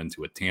where he went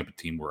into a Tampa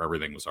team where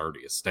everything was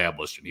already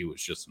established, and he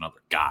was just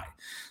another guy.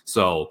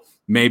 So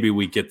maybe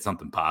we get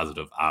something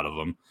positive out of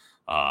him.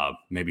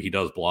 Maybe he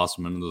does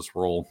blossom into this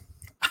role.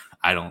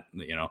 I don't,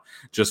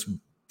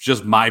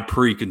 just my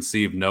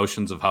preconceived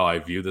notions of how I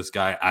view this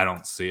guy. I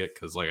don't see it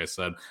because, like I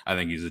said, I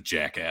think he's a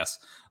jackass.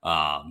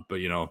 But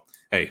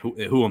hey,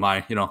 who am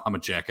I? I'm a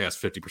jackass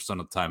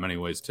 50% of the time,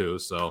 anyways, too.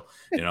 So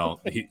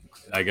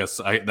I guess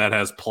that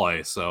has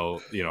play.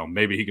 So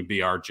maybe he can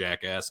be our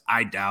jackass.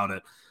 I doubt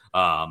it.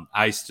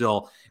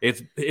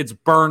 It's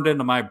burned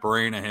into my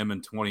brain of him in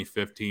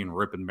 2015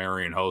 ripping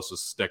Marian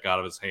Hossa's stick out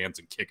of his hands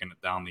and kicking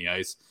it down the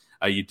ice.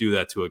 You do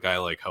that to a guy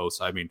like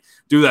Hossa. I mean,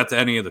 do that to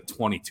any of the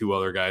 22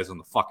 other guys on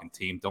the fucking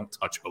team. Don't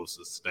touch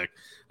Hossa's stick.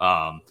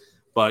 But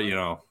I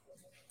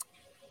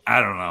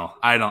don't know.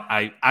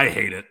 I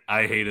hate it.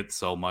 I hate it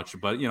so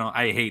much. But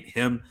I hate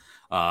him.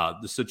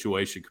 The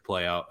situation could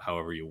play out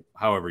however you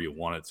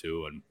want it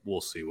to, and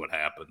we'll see what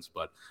happens.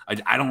 But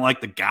I don't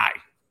like the guy.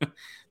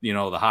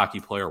 The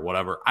hockey player,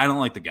 whatever. I don't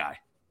like the guy.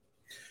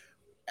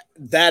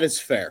 That is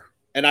fair.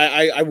 And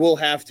I will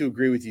have to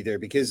agree with you there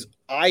because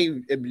I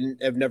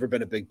have never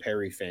been a big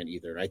Perry fan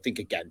either. And I think,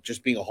 again,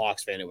 just being a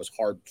Hawks fan, it was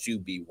hard to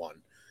be one.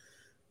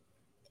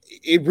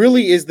 It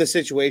really is the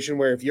situation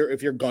where if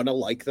you're going to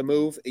like the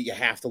move, you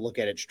have to look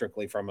at it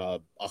strictly from a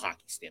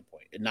hockey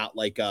standpoint and not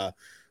like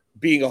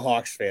being a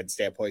Hawks fan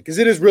standpoint because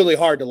it is really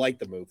hard to like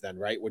the move then,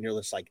 right? When you're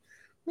just like,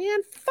 man,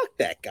 fuck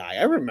that guy.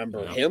 I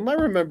remember him. I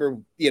remember,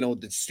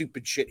 the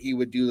stupid shit he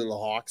would do to the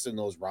Hawks in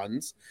those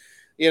runs.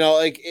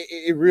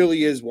 It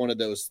really is one of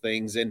those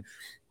things. And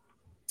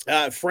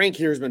Frank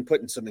here has been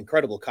putting some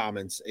incredible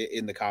comments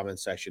in the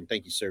comments section.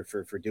 Thank you, sir,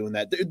 for doing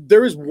that.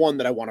 There is one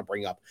that I want to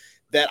bring up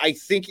that I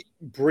think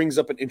brings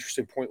up an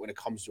interesting point when it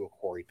comes to a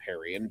Corey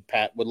Perry. And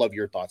Pat, would love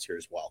your thoughts here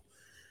as well.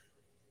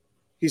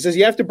 He says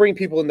you have to bring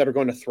people in that are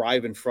going to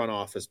thrive in front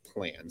office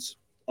plans.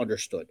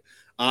 Understood.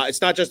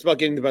 It's not just about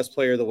getting the best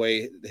player the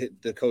way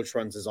the coach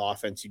runs his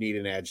offense. You need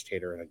an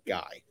agitator and a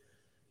guy.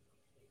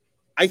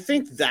 I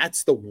think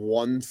that's the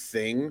one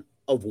thing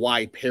of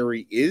why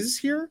Perry is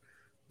here,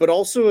 but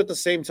also at the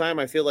same time,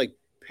 I feel like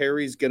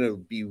Perry's going to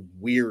be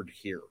weird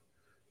here.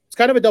 It's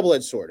kind of a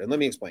double-edged sword, and let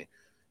me explain.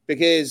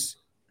 Because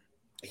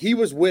he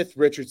was with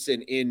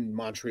Richardson in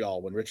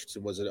Montreal when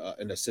Richardson was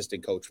an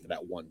assistant coach for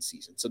that one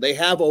season. So they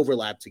have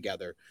overlapped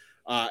together,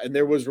 and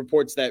there was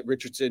reports that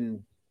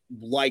Richardson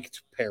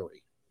liked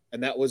Perry,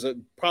 and that was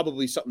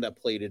probably something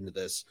that played into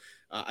this.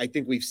 I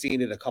think we've seen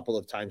it a couple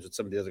of times with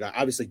some of the other guys.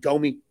 Obviously,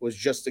 Domi was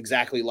just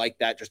exactly like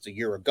that just a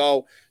year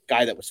ago.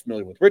 Guy that was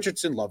familiar with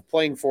Richardson, loved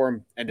playing for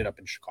him, ended up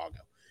in Chicago.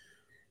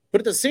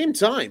 But at the same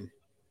time,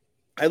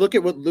 I look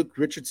at what Luke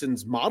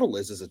Richardson's model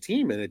is as a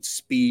team, and it's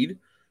speed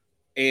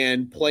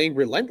and playing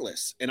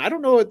relentless. And I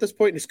don't know at this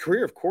point in his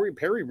career if Corey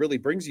Perry really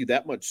brings you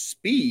that much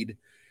speed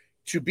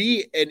to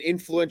be an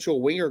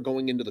influential winger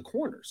going into the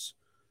corners.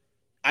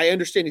 I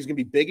understand he's going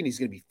to be big and he's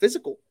going to be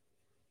physical,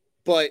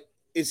 but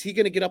is he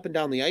going to get up and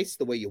down the ice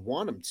the way you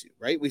want him to,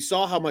 right? We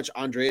saw how much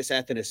Andreas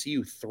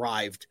Athanasiou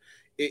thrived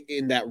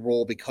in that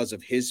role because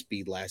of his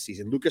speed last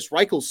season. Lucas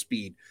Reichel's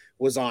speed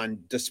was on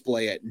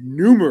display at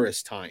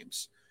numerous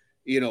times,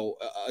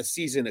 a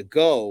season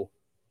ago.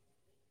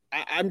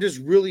 I'm just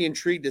really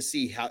intrigued to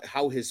see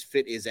how his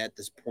fit is at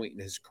this point in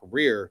his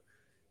career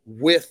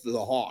with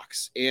the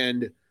Hawks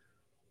and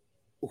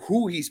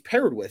who he's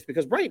paired with,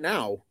 because right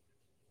now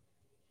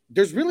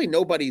there's really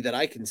nobody that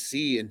I can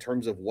see in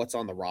terms of what's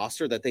on the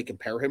roster that they can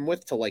pair him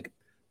with to, like,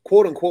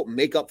 quote unquote,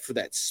 make up for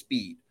that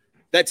speed.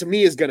 That to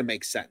me is going to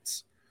make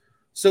sense.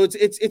 So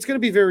it's going to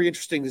be very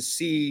interesting to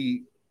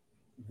see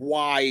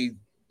why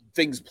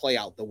things play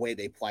out the way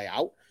they play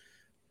out.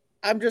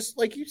 I'm just,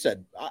 like you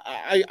said,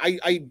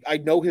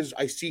 I know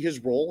I see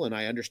his role and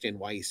I understand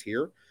why he's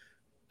here.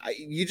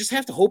 You just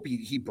have to hope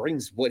he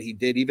brings what he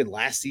did even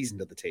last season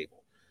to the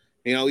table.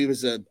 He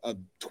was a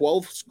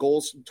 12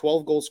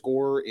 goal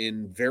scorer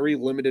in very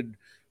limited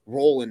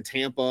role in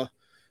Tampa.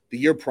 The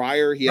year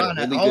prior, he had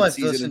a really good season. All I've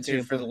listened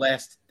to for the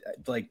last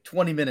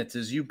 20 minutes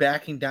is you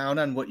backing down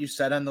on what you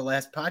said on the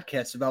last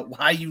podcast about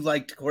why you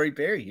liked Corey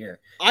Perry here.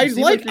 I'm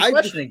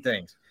questioning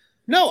things.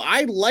 No,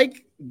 I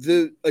like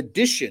the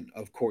addition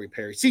of Corey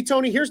Perry. See,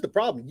 Tony, here's the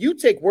problem. You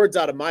take words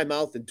out of my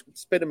mouth and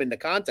spit them into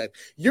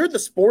context. You're the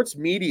sports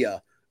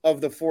media of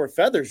the Four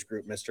Feathers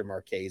group, Mr.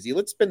 Marchese.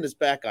 Let's spin this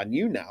back on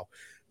you now,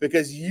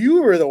 because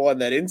you were the one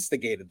that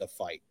instigated the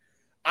fight.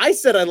 I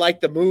said I like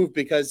the move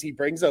because he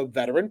brings a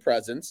veteran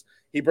presence.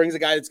 He brings a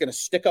guy that's going to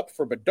stick up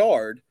for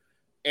Bedard,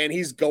 and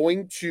he's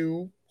going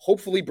to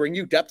hopefully bring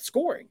you depth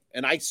scoring.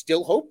 And I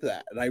still hope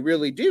that, and I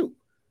really do.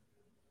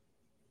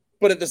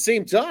 But at the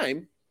same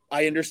time,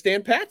 I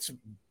understand Pat's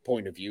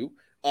point of view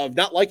of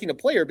not liking a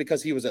player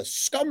because he was a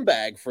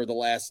scumbag for the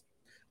last,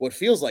 what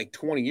feels like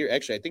 20 years.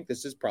 Actually, I think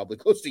this is probably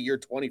close to year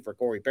 20 for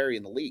Corey Perry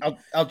in the league.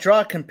 I'll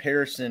draw a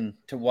comparison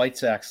to White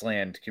Sox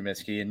land,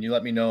 Comiskey, and you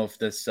let me know if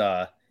this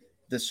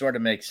sort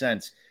of makes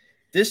sense.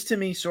 This to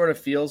me sort of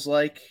feels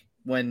like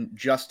when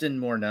Justin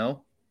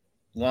Morneau,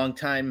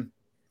 longtime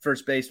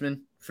first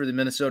baseman for the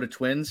Minnesota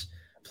Twins,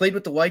 played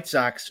with the White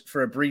Sox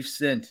for a brief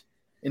stint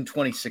in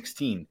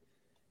 2016.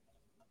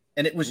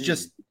 And it was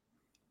just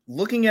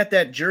looking at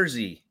that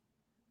jersey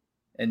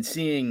and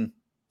seeing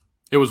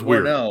it was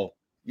weird. Morneau,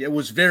 it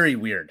was very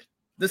weird.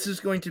 This is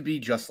going to be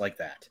just like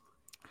that.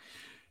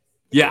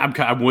 Yeah,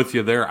 I'm with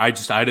you there. I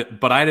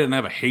didn't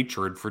have a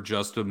hatred for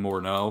Justin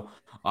Morneau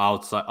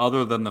outside,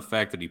 other than the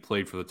fact that he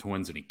played for the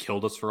Twins and he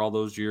killed us for all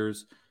those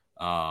years.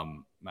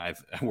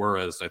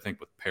 Whereas I think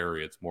with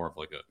Perry, it's more of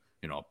like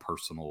a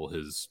personal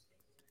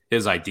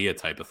his idea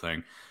type of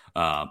thing.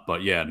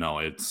 But yeah, no,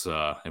 it's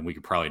and we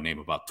could probably name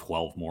about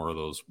 12 more of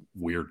those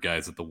weird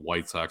guys that the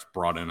White Sox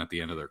brought in at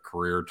the end of their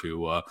career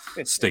to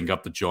stink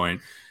up the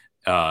joint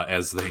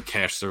as they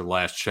cash their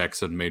last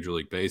checks in Major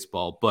League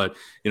Baseball. But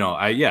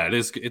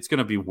it's going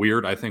to be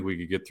weird. I think we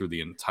could get through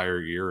the entire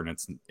year, and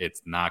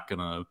it's not going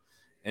to.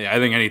 I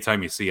think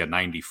anytime you see a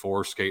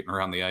 94 skating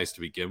around the ice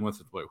to begin with,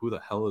 it's like, who the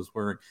hell is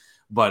wearing?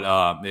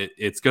 But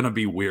it's going to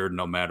be weird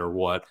no matter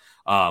what.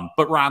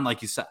 But Ron,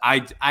 like you said,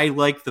 I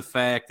like the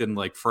fact, and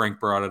like Frank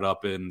brought it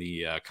up in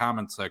the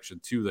comment section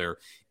too there,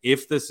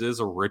 if this is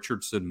a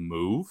Richardson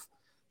move,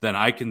 then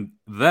I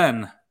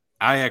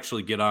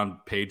actually get on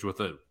page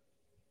with it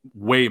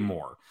way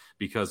more,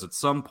 because at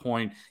some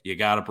point you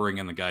got to bring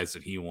in the guys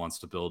that he wants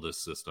to build his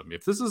system.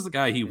 If this is the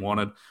guy he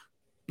wanted,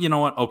 you know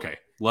what? Okay,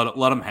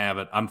 let him have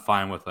it. I'm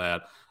fine with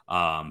that.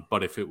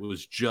 But if it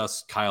was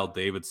just Kyle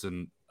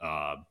Davidson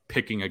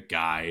picking a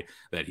guy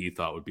that he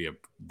thought would be a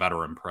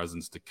veteran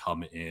presence to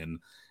come in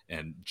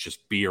and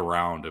just be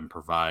around and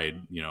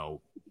provide,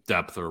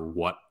 depth or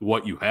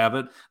what you have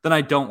it, then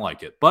I don't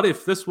like it. But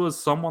if this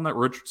was someone that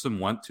Richardson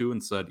went to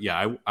and said,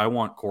 yeah, I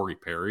want Corey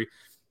Perry,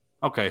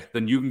 okay,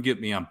 then you can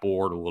get me on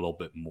board a little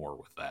bit more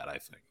with that, I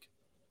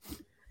think.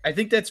 I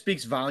think that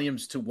speaks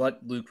volumes to what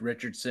Luke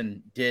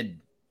Richardson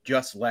did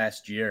just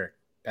last year,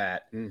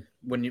 Pat.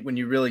 When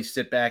you really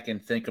sit back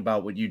and think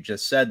about what you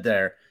just said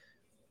there,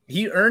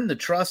 he earned the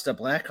trust of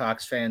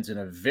Blackhawks fans in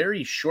a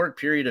very short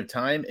period of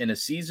time in a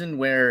season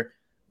where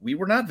we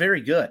were not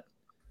very good.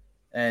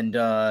 And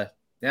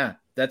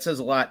that says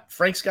a lot.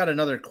 Frank's got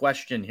another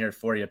question here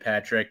for you,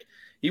 Patrick.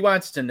 He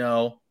wants to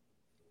know,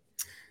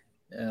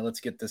 let's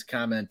get this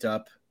comment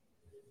up.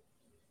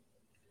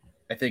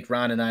 I think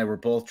Ron and I were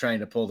both trying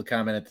to pull the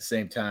comment at the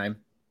same time.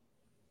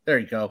 There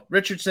you go.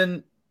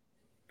 Richardson.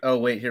 Oh,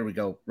 wait, here we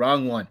go.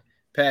 Wrong one.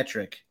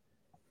 Patrick,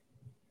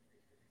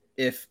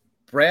 if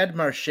Brad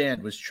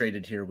Marchand was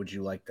traded here, would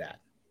you like that?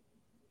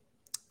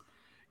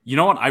 You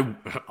know what?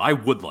 I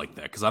would like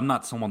that because I'm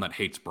not someone that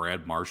hates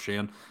Brad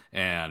Marchand.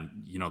 And,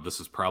 this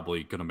is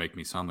probably going to make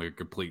me sound like a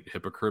complete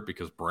hypocrite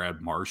because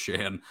Brad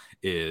Marchand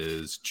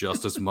is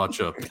just as much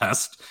a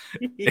pest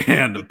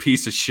and a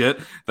piece of shit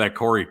that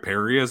Corey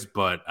Perry is.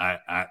 But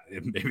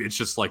maybe it's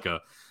just like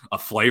a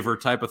flavor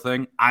type of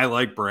thing. I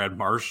like Brad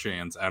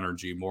Marchand's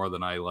energy more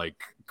than I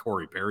like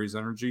Corey Perry's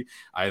energy.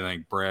 I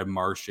think Brad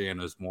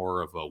Marchand is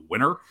more of a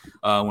winner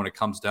when it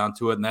comes down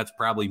to it. And that's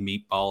probably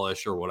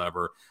meatballish or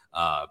whatever.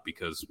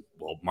 Because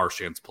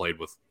Marchand's played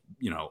with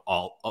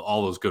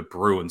all those good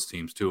Bruins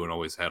teams too, and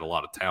always had a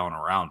lot of talent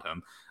around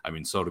him. I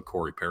mean, so did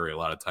Corey Perry a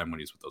lot of time when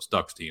he's with those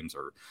Ducks teams,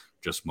 or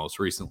just most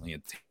recently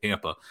in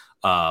Tampa.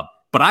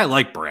 But I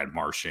like Brad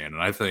Marchand,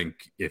 and I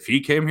think if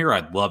he came here,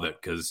 I'd love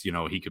it because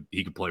he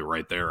could play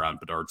right there on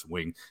Bedard's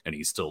wing, and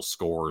he still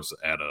scores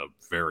at a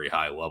very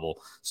high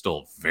level. Still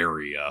a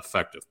very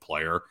effective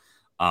player.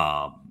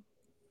 So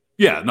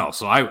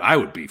I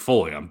would be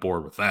fully on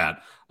board with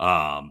that.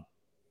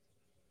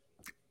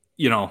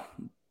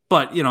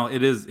 But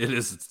it is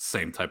the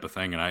same type of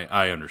thing, and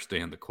I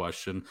understand the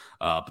question.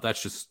 But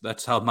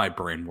that's how my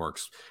brain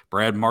works.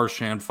 Brad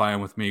Marchand,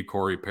 fine with me.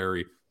 Corey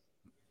Perry,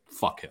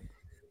 fuck him.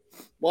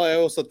 Well, I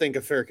also think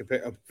a fair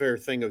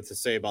thing to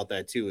say about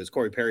that too is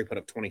Corey Perry put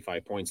up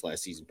 25 points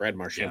last season. Brad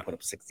Marchand put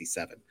up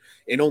 67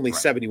 in only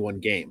 71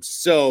 games.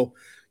 So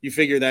you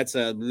figure that's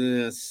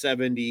a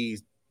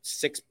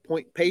 76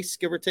 point pace,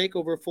 give or take,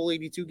 over a full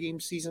 82 game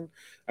season.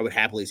 I would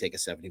happily take a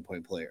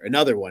 70-point player.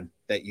 Another one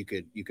that you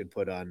could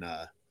put on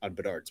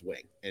Bedard's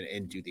wing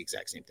and do the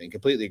exact same thing.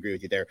 Completely agree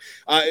with you there.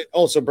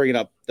 Also bringing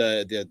up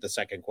the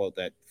second quote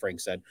that Frank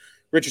said.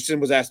 Richardson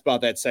was asked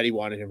about that, said he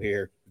wanted him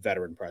here,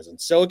 veteran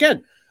presence. So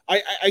again,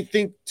 I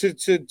think to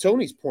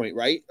Tony's point,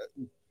 right?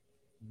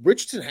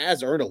 Richardson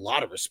has earned a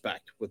lot of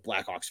respect with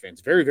Blackhawks fans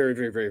very, very,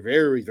 very, very,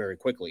 very, very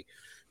quickly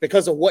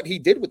because of what he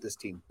did with this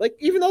team. Like,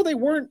 even though they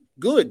weren't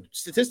good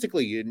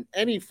statistically in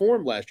any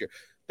form last year,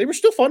 they were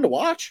still fun to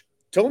watch.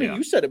 Tony,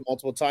 you said it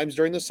multiple times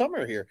during the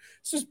summer here.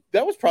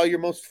 That was probably your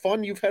most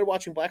fun you've had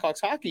watching Blackhawks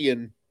hockey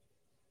in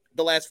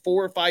the last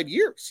 4 or 5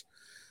 years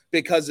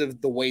because of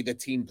the way the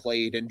team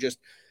played and just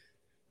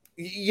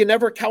you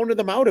never counted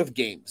them out of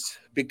games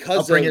because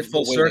I'll bring it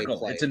full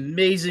circle. It's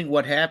amazing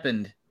what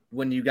happened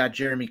when you got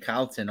Jeremy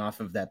Colleton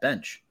off of that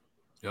bench.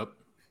 Yep.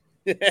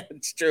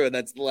 It's true. And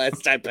that's the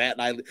last time Pat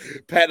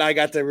and I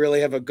got to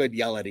really have a good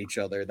yell at each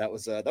other. That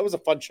was a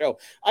fun show.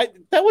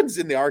 That one's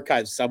in the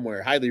archives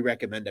somewhere. Highly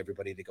recommend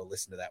everybody to go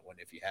listen to that one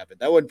if you haven't.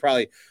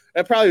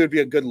 That probably would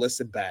be a good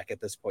listen back at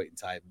this point in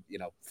time,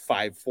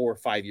 4 or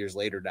 5 years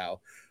later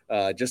now,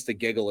 just to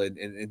giggle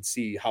and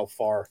see how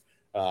far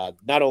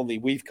not only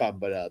we've come,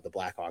 but the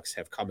Blackhawks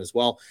have come as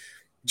well.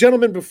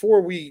 Gentlemen,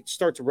 before we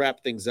start to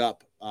wrap things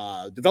up,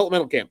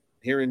 developmental camp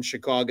here in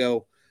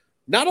Chicago,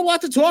 not a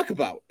lot to talk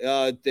about.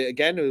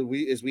 Again,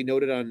 as we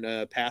noted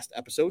on past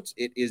episodes,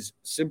 it is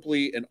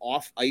simply an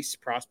off-ice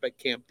prospect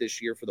camp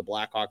this year for the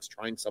Blackhawks,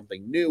 trying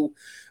something new.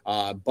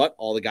 But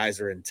all the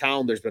guys are in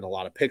town. There's been a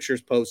lot of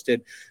pictures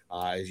posted.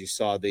 As you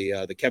saw,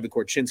 the Kevin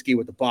Korchinski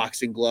with the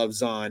boxing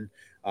gloves on,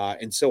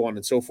 and so on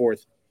and so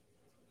forth.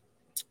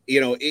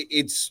 It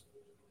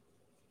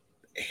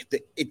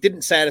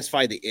didn't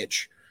satisfy the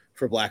itch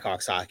for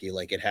Blackhawks hockey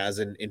like it has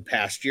in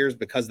past years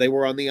because they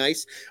were on the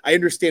ice. I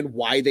understand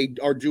why they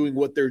are doing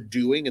what they're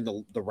doing and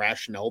the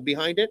rationale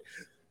behind it.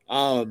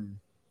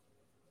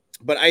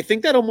 But I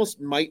think that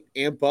almost might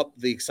amp up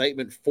the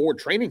excitement for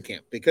training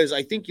camp because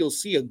I think you'll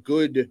see a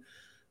good,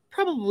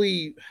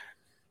 probably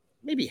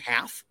maybe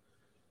half,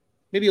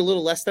 maybe a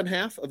little less than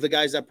half of the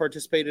guys that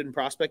participated in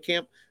prospect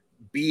camp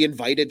be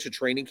invited to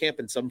training camp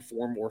in some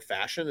form or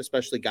fashion,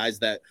 especially guys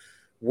that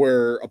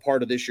were a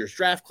part of this year's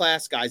draft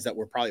class, guys that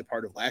were probably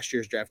part of last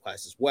year's draft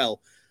class as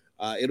well.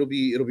 It'll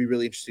be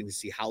really interesting to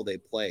see how they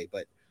play.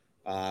 But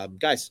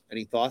guys,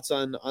 any thoughts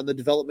on the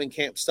development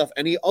camp stuff?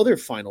 Any other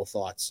final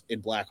thoughts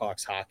in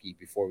Blackhawks hockey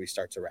before we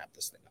start to wrap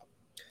this thing up?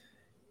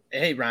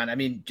 Hey, Ron, I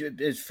mean,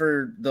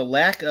 for the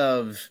lack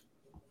of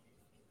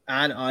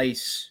on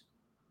ice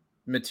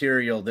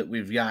material that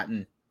we've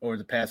gotten over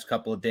the past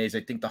couple of days,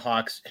 I think the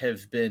Hawks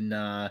have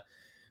been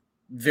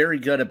very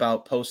good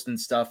about posting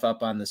stuff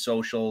up on the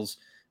socials,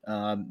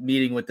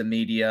 meeting with the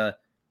media,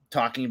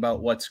 talking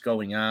about what's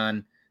going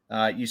on.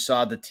 You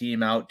saw the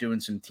team out doing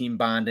some team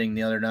bonding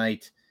the other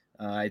night.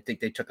 I think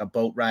they took a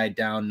boat ride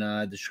down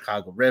the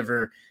Chicago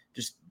River.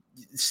 Just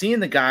seeing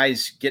the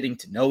guys getting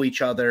to know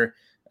each other,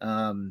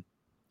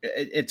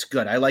 it's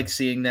good. I like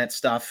seeing that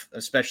stuff,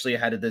 especially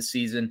ahead of this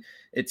season.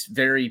 It's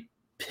very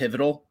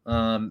pivotal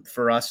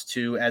for us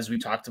to, as we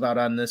talked about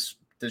on this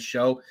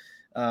show,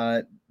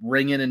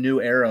 ring in a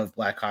new era of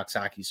Blackhawks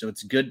hockey. So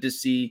it's good to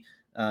see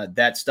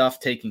that stuff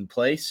taking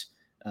place.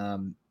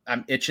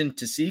 I'm itching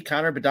to see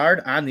Connor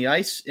Bedard on the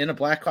ice in a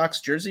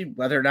Blackhawks jersey,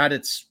 whether or not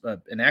it's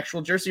an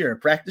actual jersey or a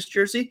practice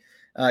jersey,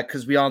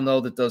 because we all know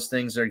that those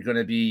things are going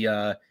to be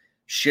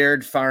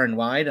shared far and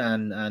wide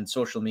on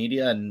social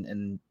media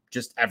and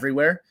just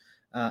everywhere.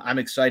 I'm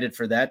excited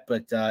for that,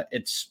 but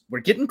we're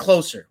getting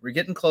closer. We're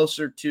getting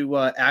closer to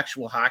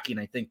actual hockey,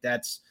 and I think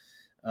that's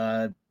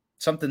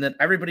something that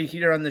everybody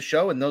here on the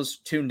show and those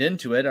tuned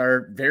into it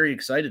are very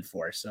excited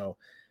for. So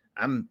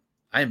I'm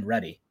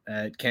ready.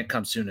 It can't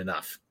come soon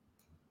enough.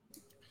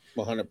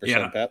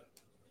 100%, Pep.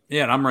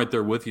 Yeah, and I'm right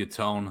there with you,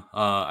 Tone.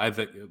 I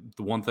think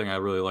the one thing I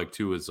really like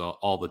too is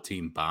all the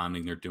team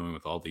bonding they're doing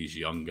with all these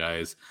young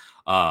guys.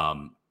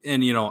 And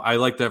I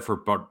like that for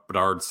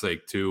Bedard's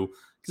sake too,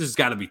 because it's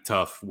got to be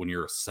tough when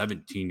you're a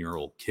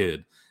 17-year-old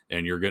kid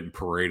and you're getting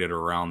paraded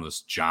around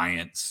this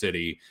giant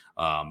city.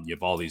 You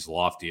have all these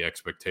lofty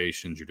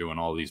expectations. You're doing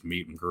all these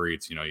meet and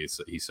greets.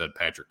 He said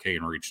Patrick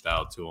Kane reached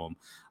out to him.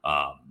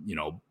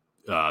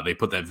 They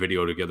put that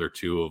video together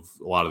too of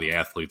a lot of the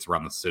athletes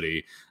around the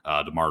city,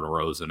 DeMar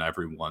DeRozan and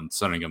everyone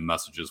sending him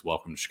messages,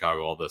 welcome to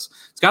Chicago, all this.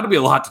 It's got to be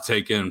a lot to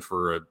take in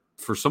for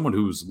someone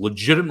who's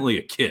legitimately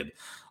a kid.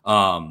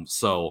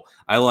 So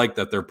I like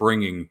that they're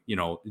bringing,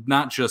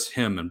 not just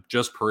him and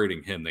just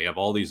parading him. They have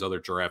all these other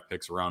draft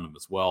picks around him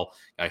as well.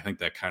 I think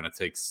that kind of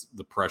takes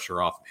the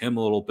pressure off of him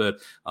a little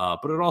bit.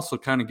 But it also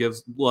kind of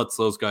lets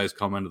those guys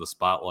come into the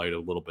spotlight a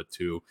little bit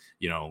too.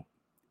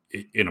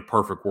 In a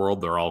perfect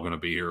world, they're all going to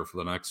be here for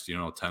the next,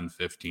 10,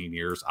 15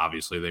 years.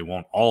 Obviously they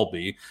won't all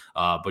be,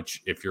 but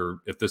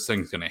if this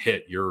thing's going to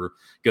hit, you're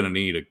going to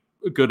need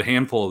a good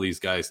handful of these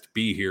guys to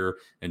be here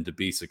and to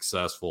be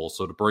successful.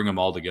 So to bring them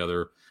all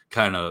together,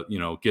 kind of,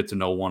 get to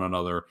know one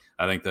another.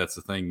 I think that's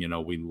the thing,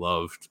 we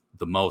loved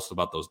the most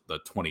about the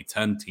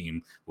 2010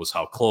 team was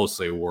how close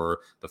they were.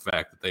 The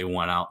fact that they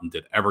went out and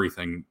did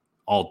everything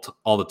all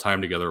the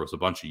time together. It was a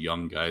bunch of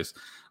young guys.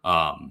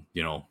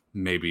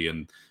 Maybe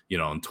in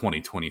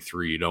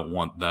 2023, you don't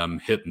want them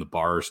hitting the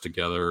bars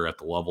together at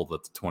the level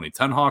that the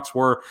 2010 Hawks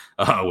were,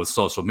 with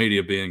social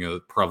media being a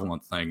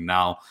prevalent thing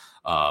now.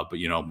 But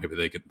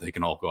maybe they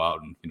can all go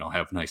out and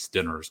have nice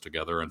dinners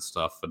together and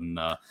stuff and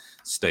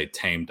stay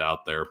tamed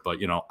out there. But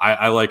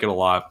I like it a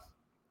lot.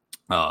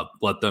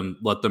 Let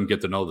them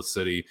get to know the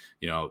city.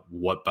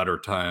 What better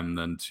time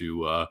than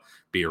to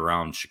be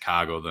around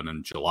Chicago than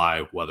in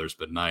July? Weather's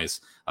been nice.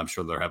 I'm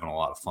sure they're having a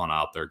lot of fun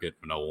out there, getting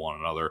to know one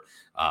another.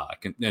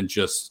 And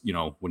just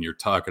when you're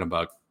talking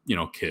about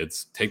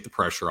kids, take the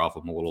pressure off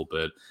them a little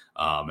bit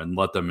and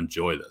let them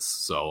enjoy this.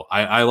 So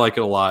I like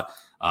it a lot.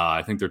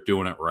 I think they're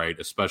doing it right,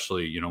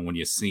 especially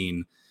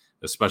when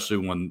especially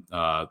when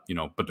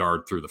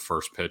Bedard threw the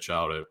first pitch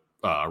out at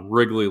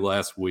Wrigley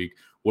last week.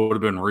 Would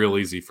have been real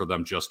easy for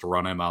them just to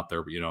run him out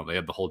there, but they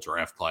had the whole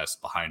draft class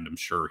behind him.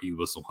 Sure, he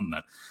was the one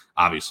that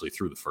obviously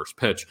threw the first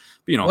pitch.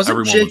 But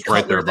everyone was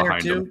right there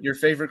behind him. Your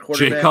favorite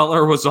quarterback? Jay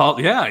Cutler was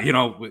all,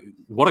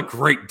 what a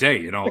great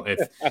day.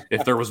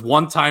 If there was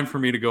one time for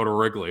me to go to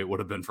Wrigley, it would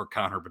have been for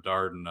Connor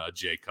Bedard and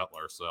Jay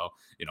Cutler. So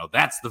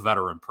that's the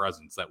veteran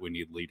presence that we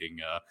need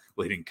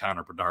leading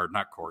Connor Bedard,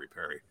 not Corey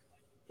Perry.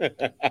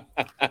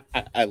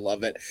 I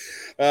love it.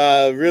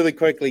 Really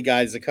quickly,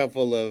 guys, a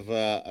couple of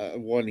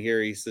one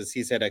here. He says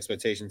he's had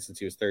expectations since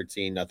he was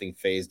 13. Nothing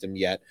fazed him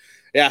yet.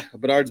 Yeah,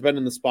 Bedard's been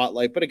in the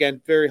spotlight, but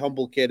again, very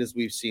humble kid, as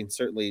we've seen.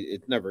 Certainly,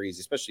 it's never easy,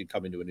 especially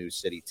coming to a new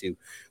city too,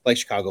 like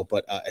Chicago.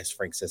 But as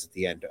Frank says at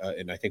the end,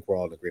 and I think we're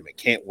all in agreement,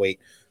 can't wait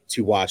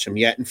to watch him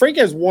yet. And Frank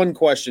has one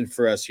question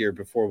for us here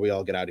before we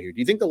all get out of here. Do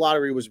you think the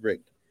lottery was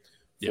rigged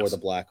for the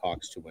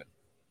Blackhawks to win?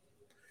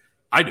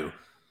 I do.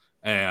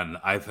 And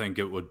I think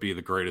it would be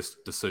the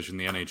greatest decision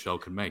the NHL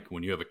could make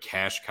when you have a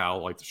cash cow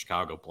like the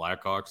Chicago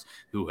Blackhawks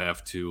who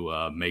have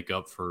to make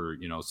up for,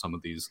 some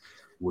of these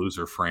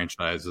loser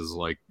franchises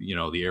like,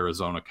 the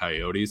Arizona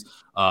Coyotes.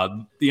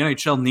 The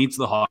NHL needs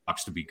the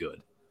Hawks to be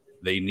good.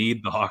 They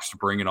need the Hawks to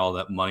bring in all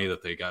that money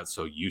that they got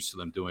so used to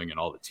them doing and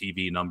all the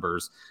TV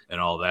numbers and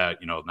all that.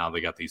 Now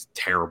they got these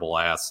terrible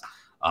ass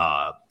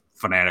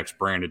Fanatics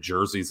branded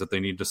jerseys that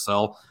they need to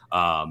sell.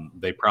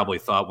 They probably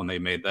thought when they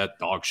made that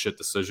dog shit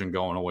decision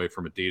going away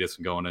from Adidas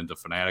and going into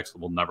Fanatics,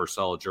 we'll never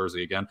sell a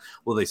jersey again.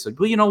 Well, they said,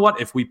 well, you know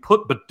what? If we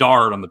put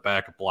Bedard on the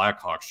back of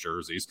Blackhawks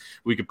jerseys,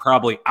 we could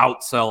probably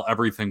outsell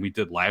everything we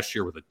did last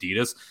year with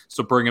Adidas.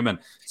 So bring him in.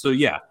 So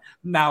yeah.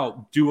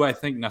 Now, do I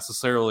think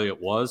necessarily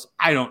it was?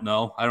 I don't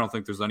know. I don't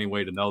think there's any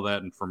way to know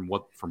that. And from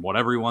what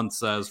everyone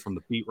says, from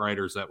the beat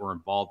writers that were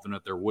involved in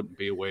it, there wouldn't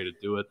be a way to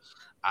do it.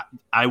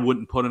 I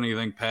wouldn't put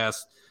anything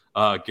past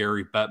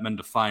Gary Bettman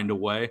to find a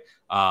way.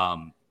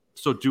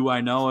 So do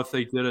I know if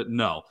they did it?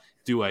 No.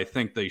 Do I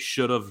think they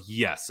should have?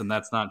 Yes. And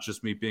that's not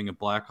just me being a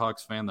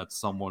Blackhawks fan. That's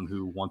someone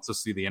who wants to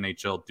see the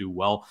NHL do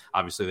well.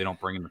 Obviously, they don't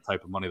bring in the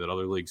type of money that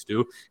other leagues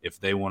do. If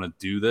they want to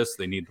do this,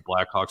 they need the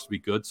Blackhawks to be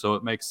good. So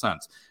it makes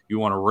sense. You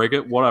want to rig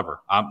it?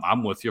 Whatever.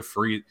 I'm with you.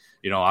 Free.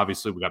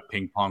 Obviously, we got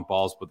ping pong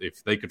balls, but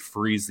if they could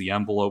freeze the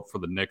envelope for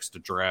the Knicks to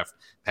draft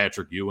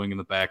Patrick Ewing in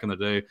the back in the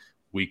day,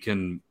 we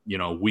can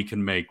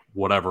make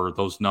whatever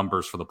those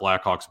numbers for the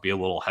Blackhawks be a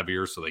little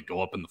heavier so they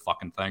go up in the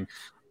fucking thing.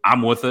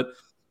 I'm with it.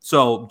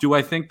 So do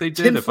I think they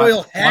did?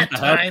 Tinfoil hat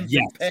time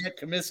for Pat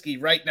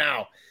Comiskey right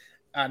now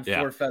on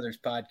Four Feathers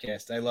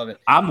podcast. I love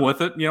it. I'm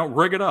with it.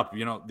 Rig it up.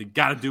 You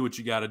got to do what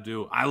you got to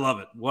do. I love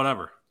it.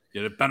 Whatever.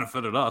 It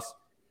benefited us.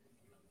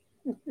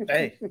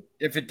 Hey,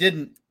 if it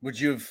didn't, would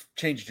you have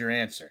changed your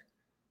answer?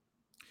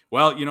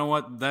 Well, you know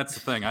what? That's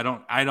the thing. I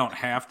don't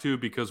have to,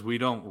 because we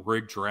don't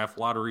rig draft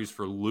lotteries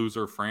for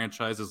loser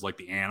franchises like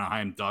the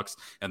Anaheim Ducks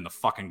and the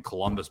fucking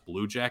Columbus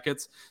Blue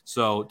Jackets.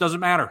 So it doesn't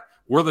matter.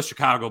 We're the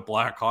Chicago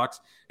Blackhawks.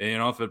 And, you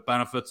know, if it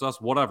benefits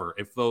us, whatever.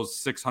 If those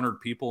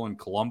 600 people in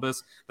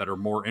Columbus that are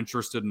more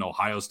interested in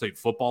Ohio State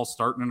football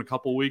starting in a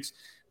couple weeks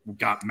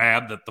got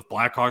mad that the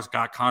Blackhawks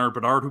got Connor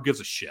Bedard, who gives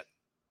a shit?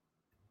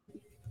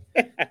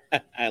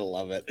 I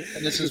love it.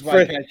 And this is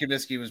why Pat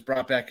Kaminsky was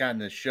brought back on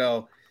the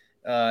show.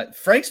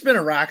 Frank's been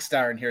a rock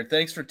star in here.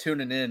 Thanks for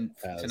tuning in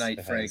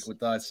tonight, Frank,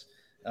 with us.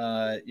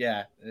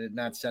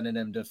 Not sending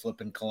him to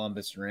flipping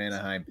Columbus or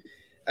Anaheim.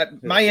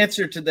 My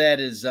answer to that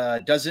is,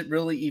 does it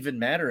really even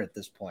matter at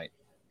this point?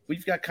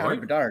 We've got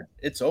Connor Bedard.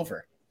 It's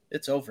over.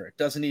 It's over. It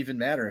doesn't even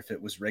matter if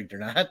it was rigged or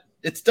not.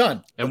 It's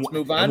done. Let's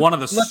move on.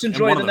 Let's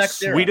enjoy the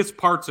next era. Sweetest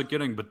parts of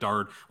getting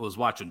Bedard was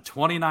watching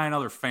 29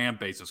 other fan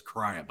bases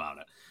cry about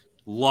it.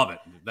 Love it.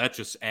 That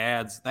just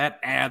adds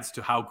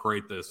to how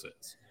great this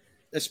is.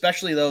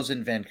 Especially those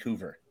in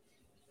Vancouver.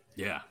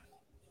 Yeah.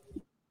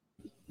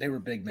 They were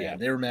big mad. Yeah.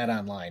 They were mad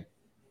online.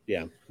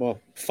 Yeah. Well,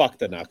 fuck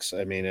the Nucks.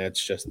 I mean,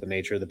 it's just the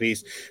nature of the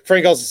beast.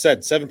 Frank also said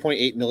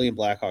 7.8 million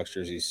Blackhawks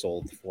jerseys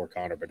sold for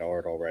Connor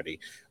Bedard already.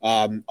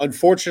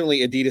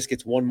 Unfortunately, Adidas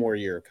gets one more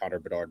year of Connor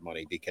Bedard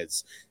money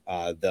because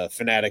the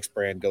Fanatics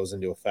brand goes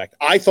into effect.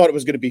 I thought it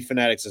was going to be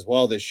Fanatics as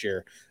well this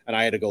year, and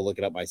I had to go look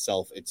it up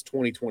myself. It's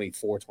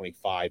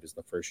 2024-25 is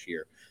the first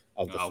year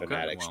of the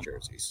Fanatics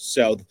jerseys.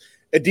 So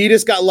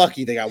Adidas got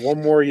lucky. They got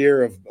one more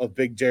year of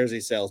big jersey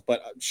sales.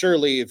 But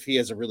surely if he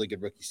has a really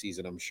good rookie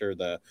season, I'm sure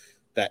that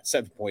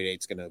 7.8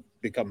 is going to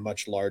become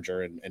much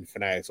larger, and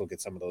Fanatics will get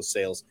some of those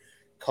sales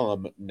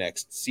come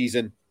next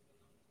season.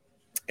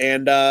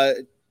 And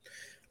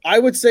I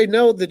would say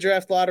no, the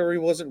draft lottery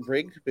wasn't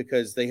rigged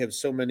because they have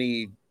so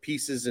many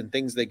pieces and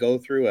things they go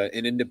through.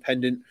 An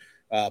independent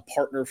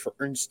partner for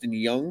Ernst &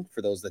 Young,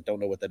 for those that don't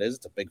know what that is,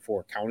 it's a Big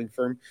Four accounting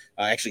firm,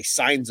 actually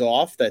signs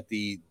off that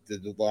the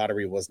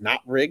lottery was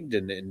not rigged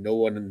and no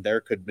one in there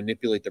could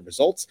manipulate the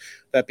results.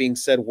 That being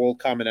said,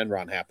 WorldCom and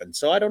Enron happened.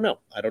 So I don't know.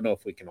 I don't know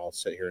if we can all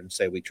sit here and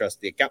say we trust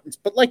the accountants.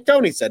 But like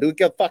Tony said, who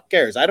the fuck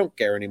cares? I don't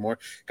care anymore.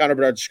 Connor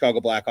Bedard, Chicago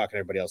Blackhawk, and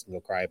everybody else can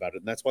go cry about it.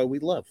 And that's why we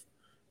love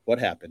what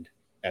happened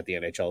at the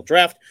NHL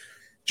draft.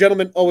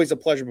 Gentlemen, always a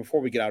pleasure. Before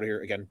we get out of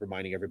here, again,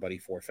 reminding everybody,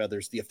 Four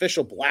Feathers, the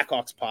official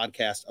Blackhawks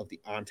podcast of the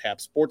On Tap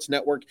Sports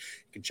Network.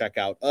 You can check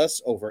out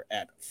us over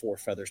at Four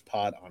Feathers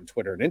Pod on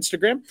Twitter and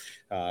Instagram.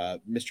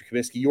 Mr.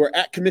 Kaminsky, you are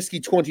at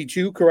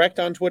Kaminsky22, correct,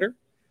 on Twitter?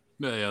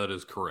 Yeah, that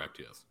is correct,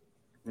 yes.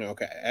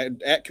 Okay,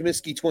 at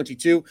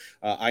Kaminsky22,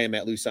 I am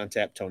at Loose on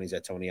Tap. Tony's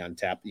at Tony on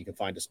Tap. You can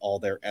find us all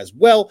there as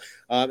well.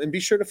 And be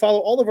sure to follow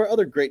all of our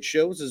other great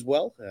shows as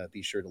well.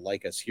 Be sure to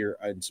like us here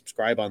and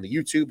subscribe on the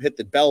YouTube. Hit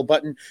the bell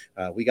button.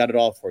 We got it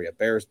all for you.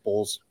 Bears,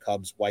 Bulls,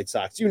 Cubs, White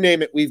Sox, you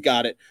name it. We've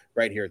got it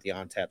right here at the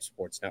On Tap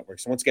Sports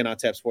Network. So once again,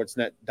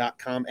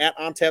 ontapsportsnet.com, at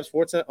On Tap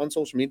Sportsnet on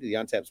social media, the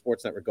On Tap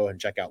Sports Network. Go ahead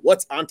and check out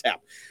what's on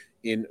tap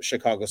in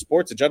Chicago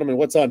sports. And gentlemen,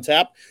 what's on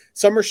tap?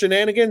 Summer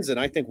shenanigans, and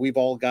I think we've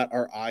all got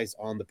our eyes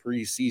on the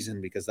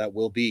preseason because that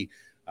will be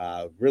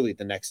really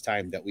the next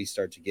time that we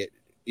start to get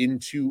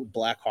into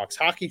Blackhawks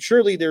hockey.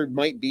 Surely there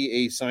might be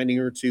a signing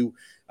or two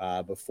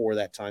before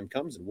that time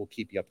comes, and we'll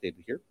keep you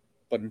updated here.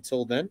 But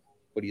until then,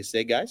 what do you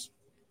say, guys?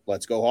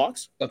 Let's go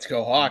Hawks. Let's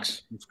go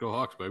Hawks. Let's go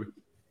Hawks, baby.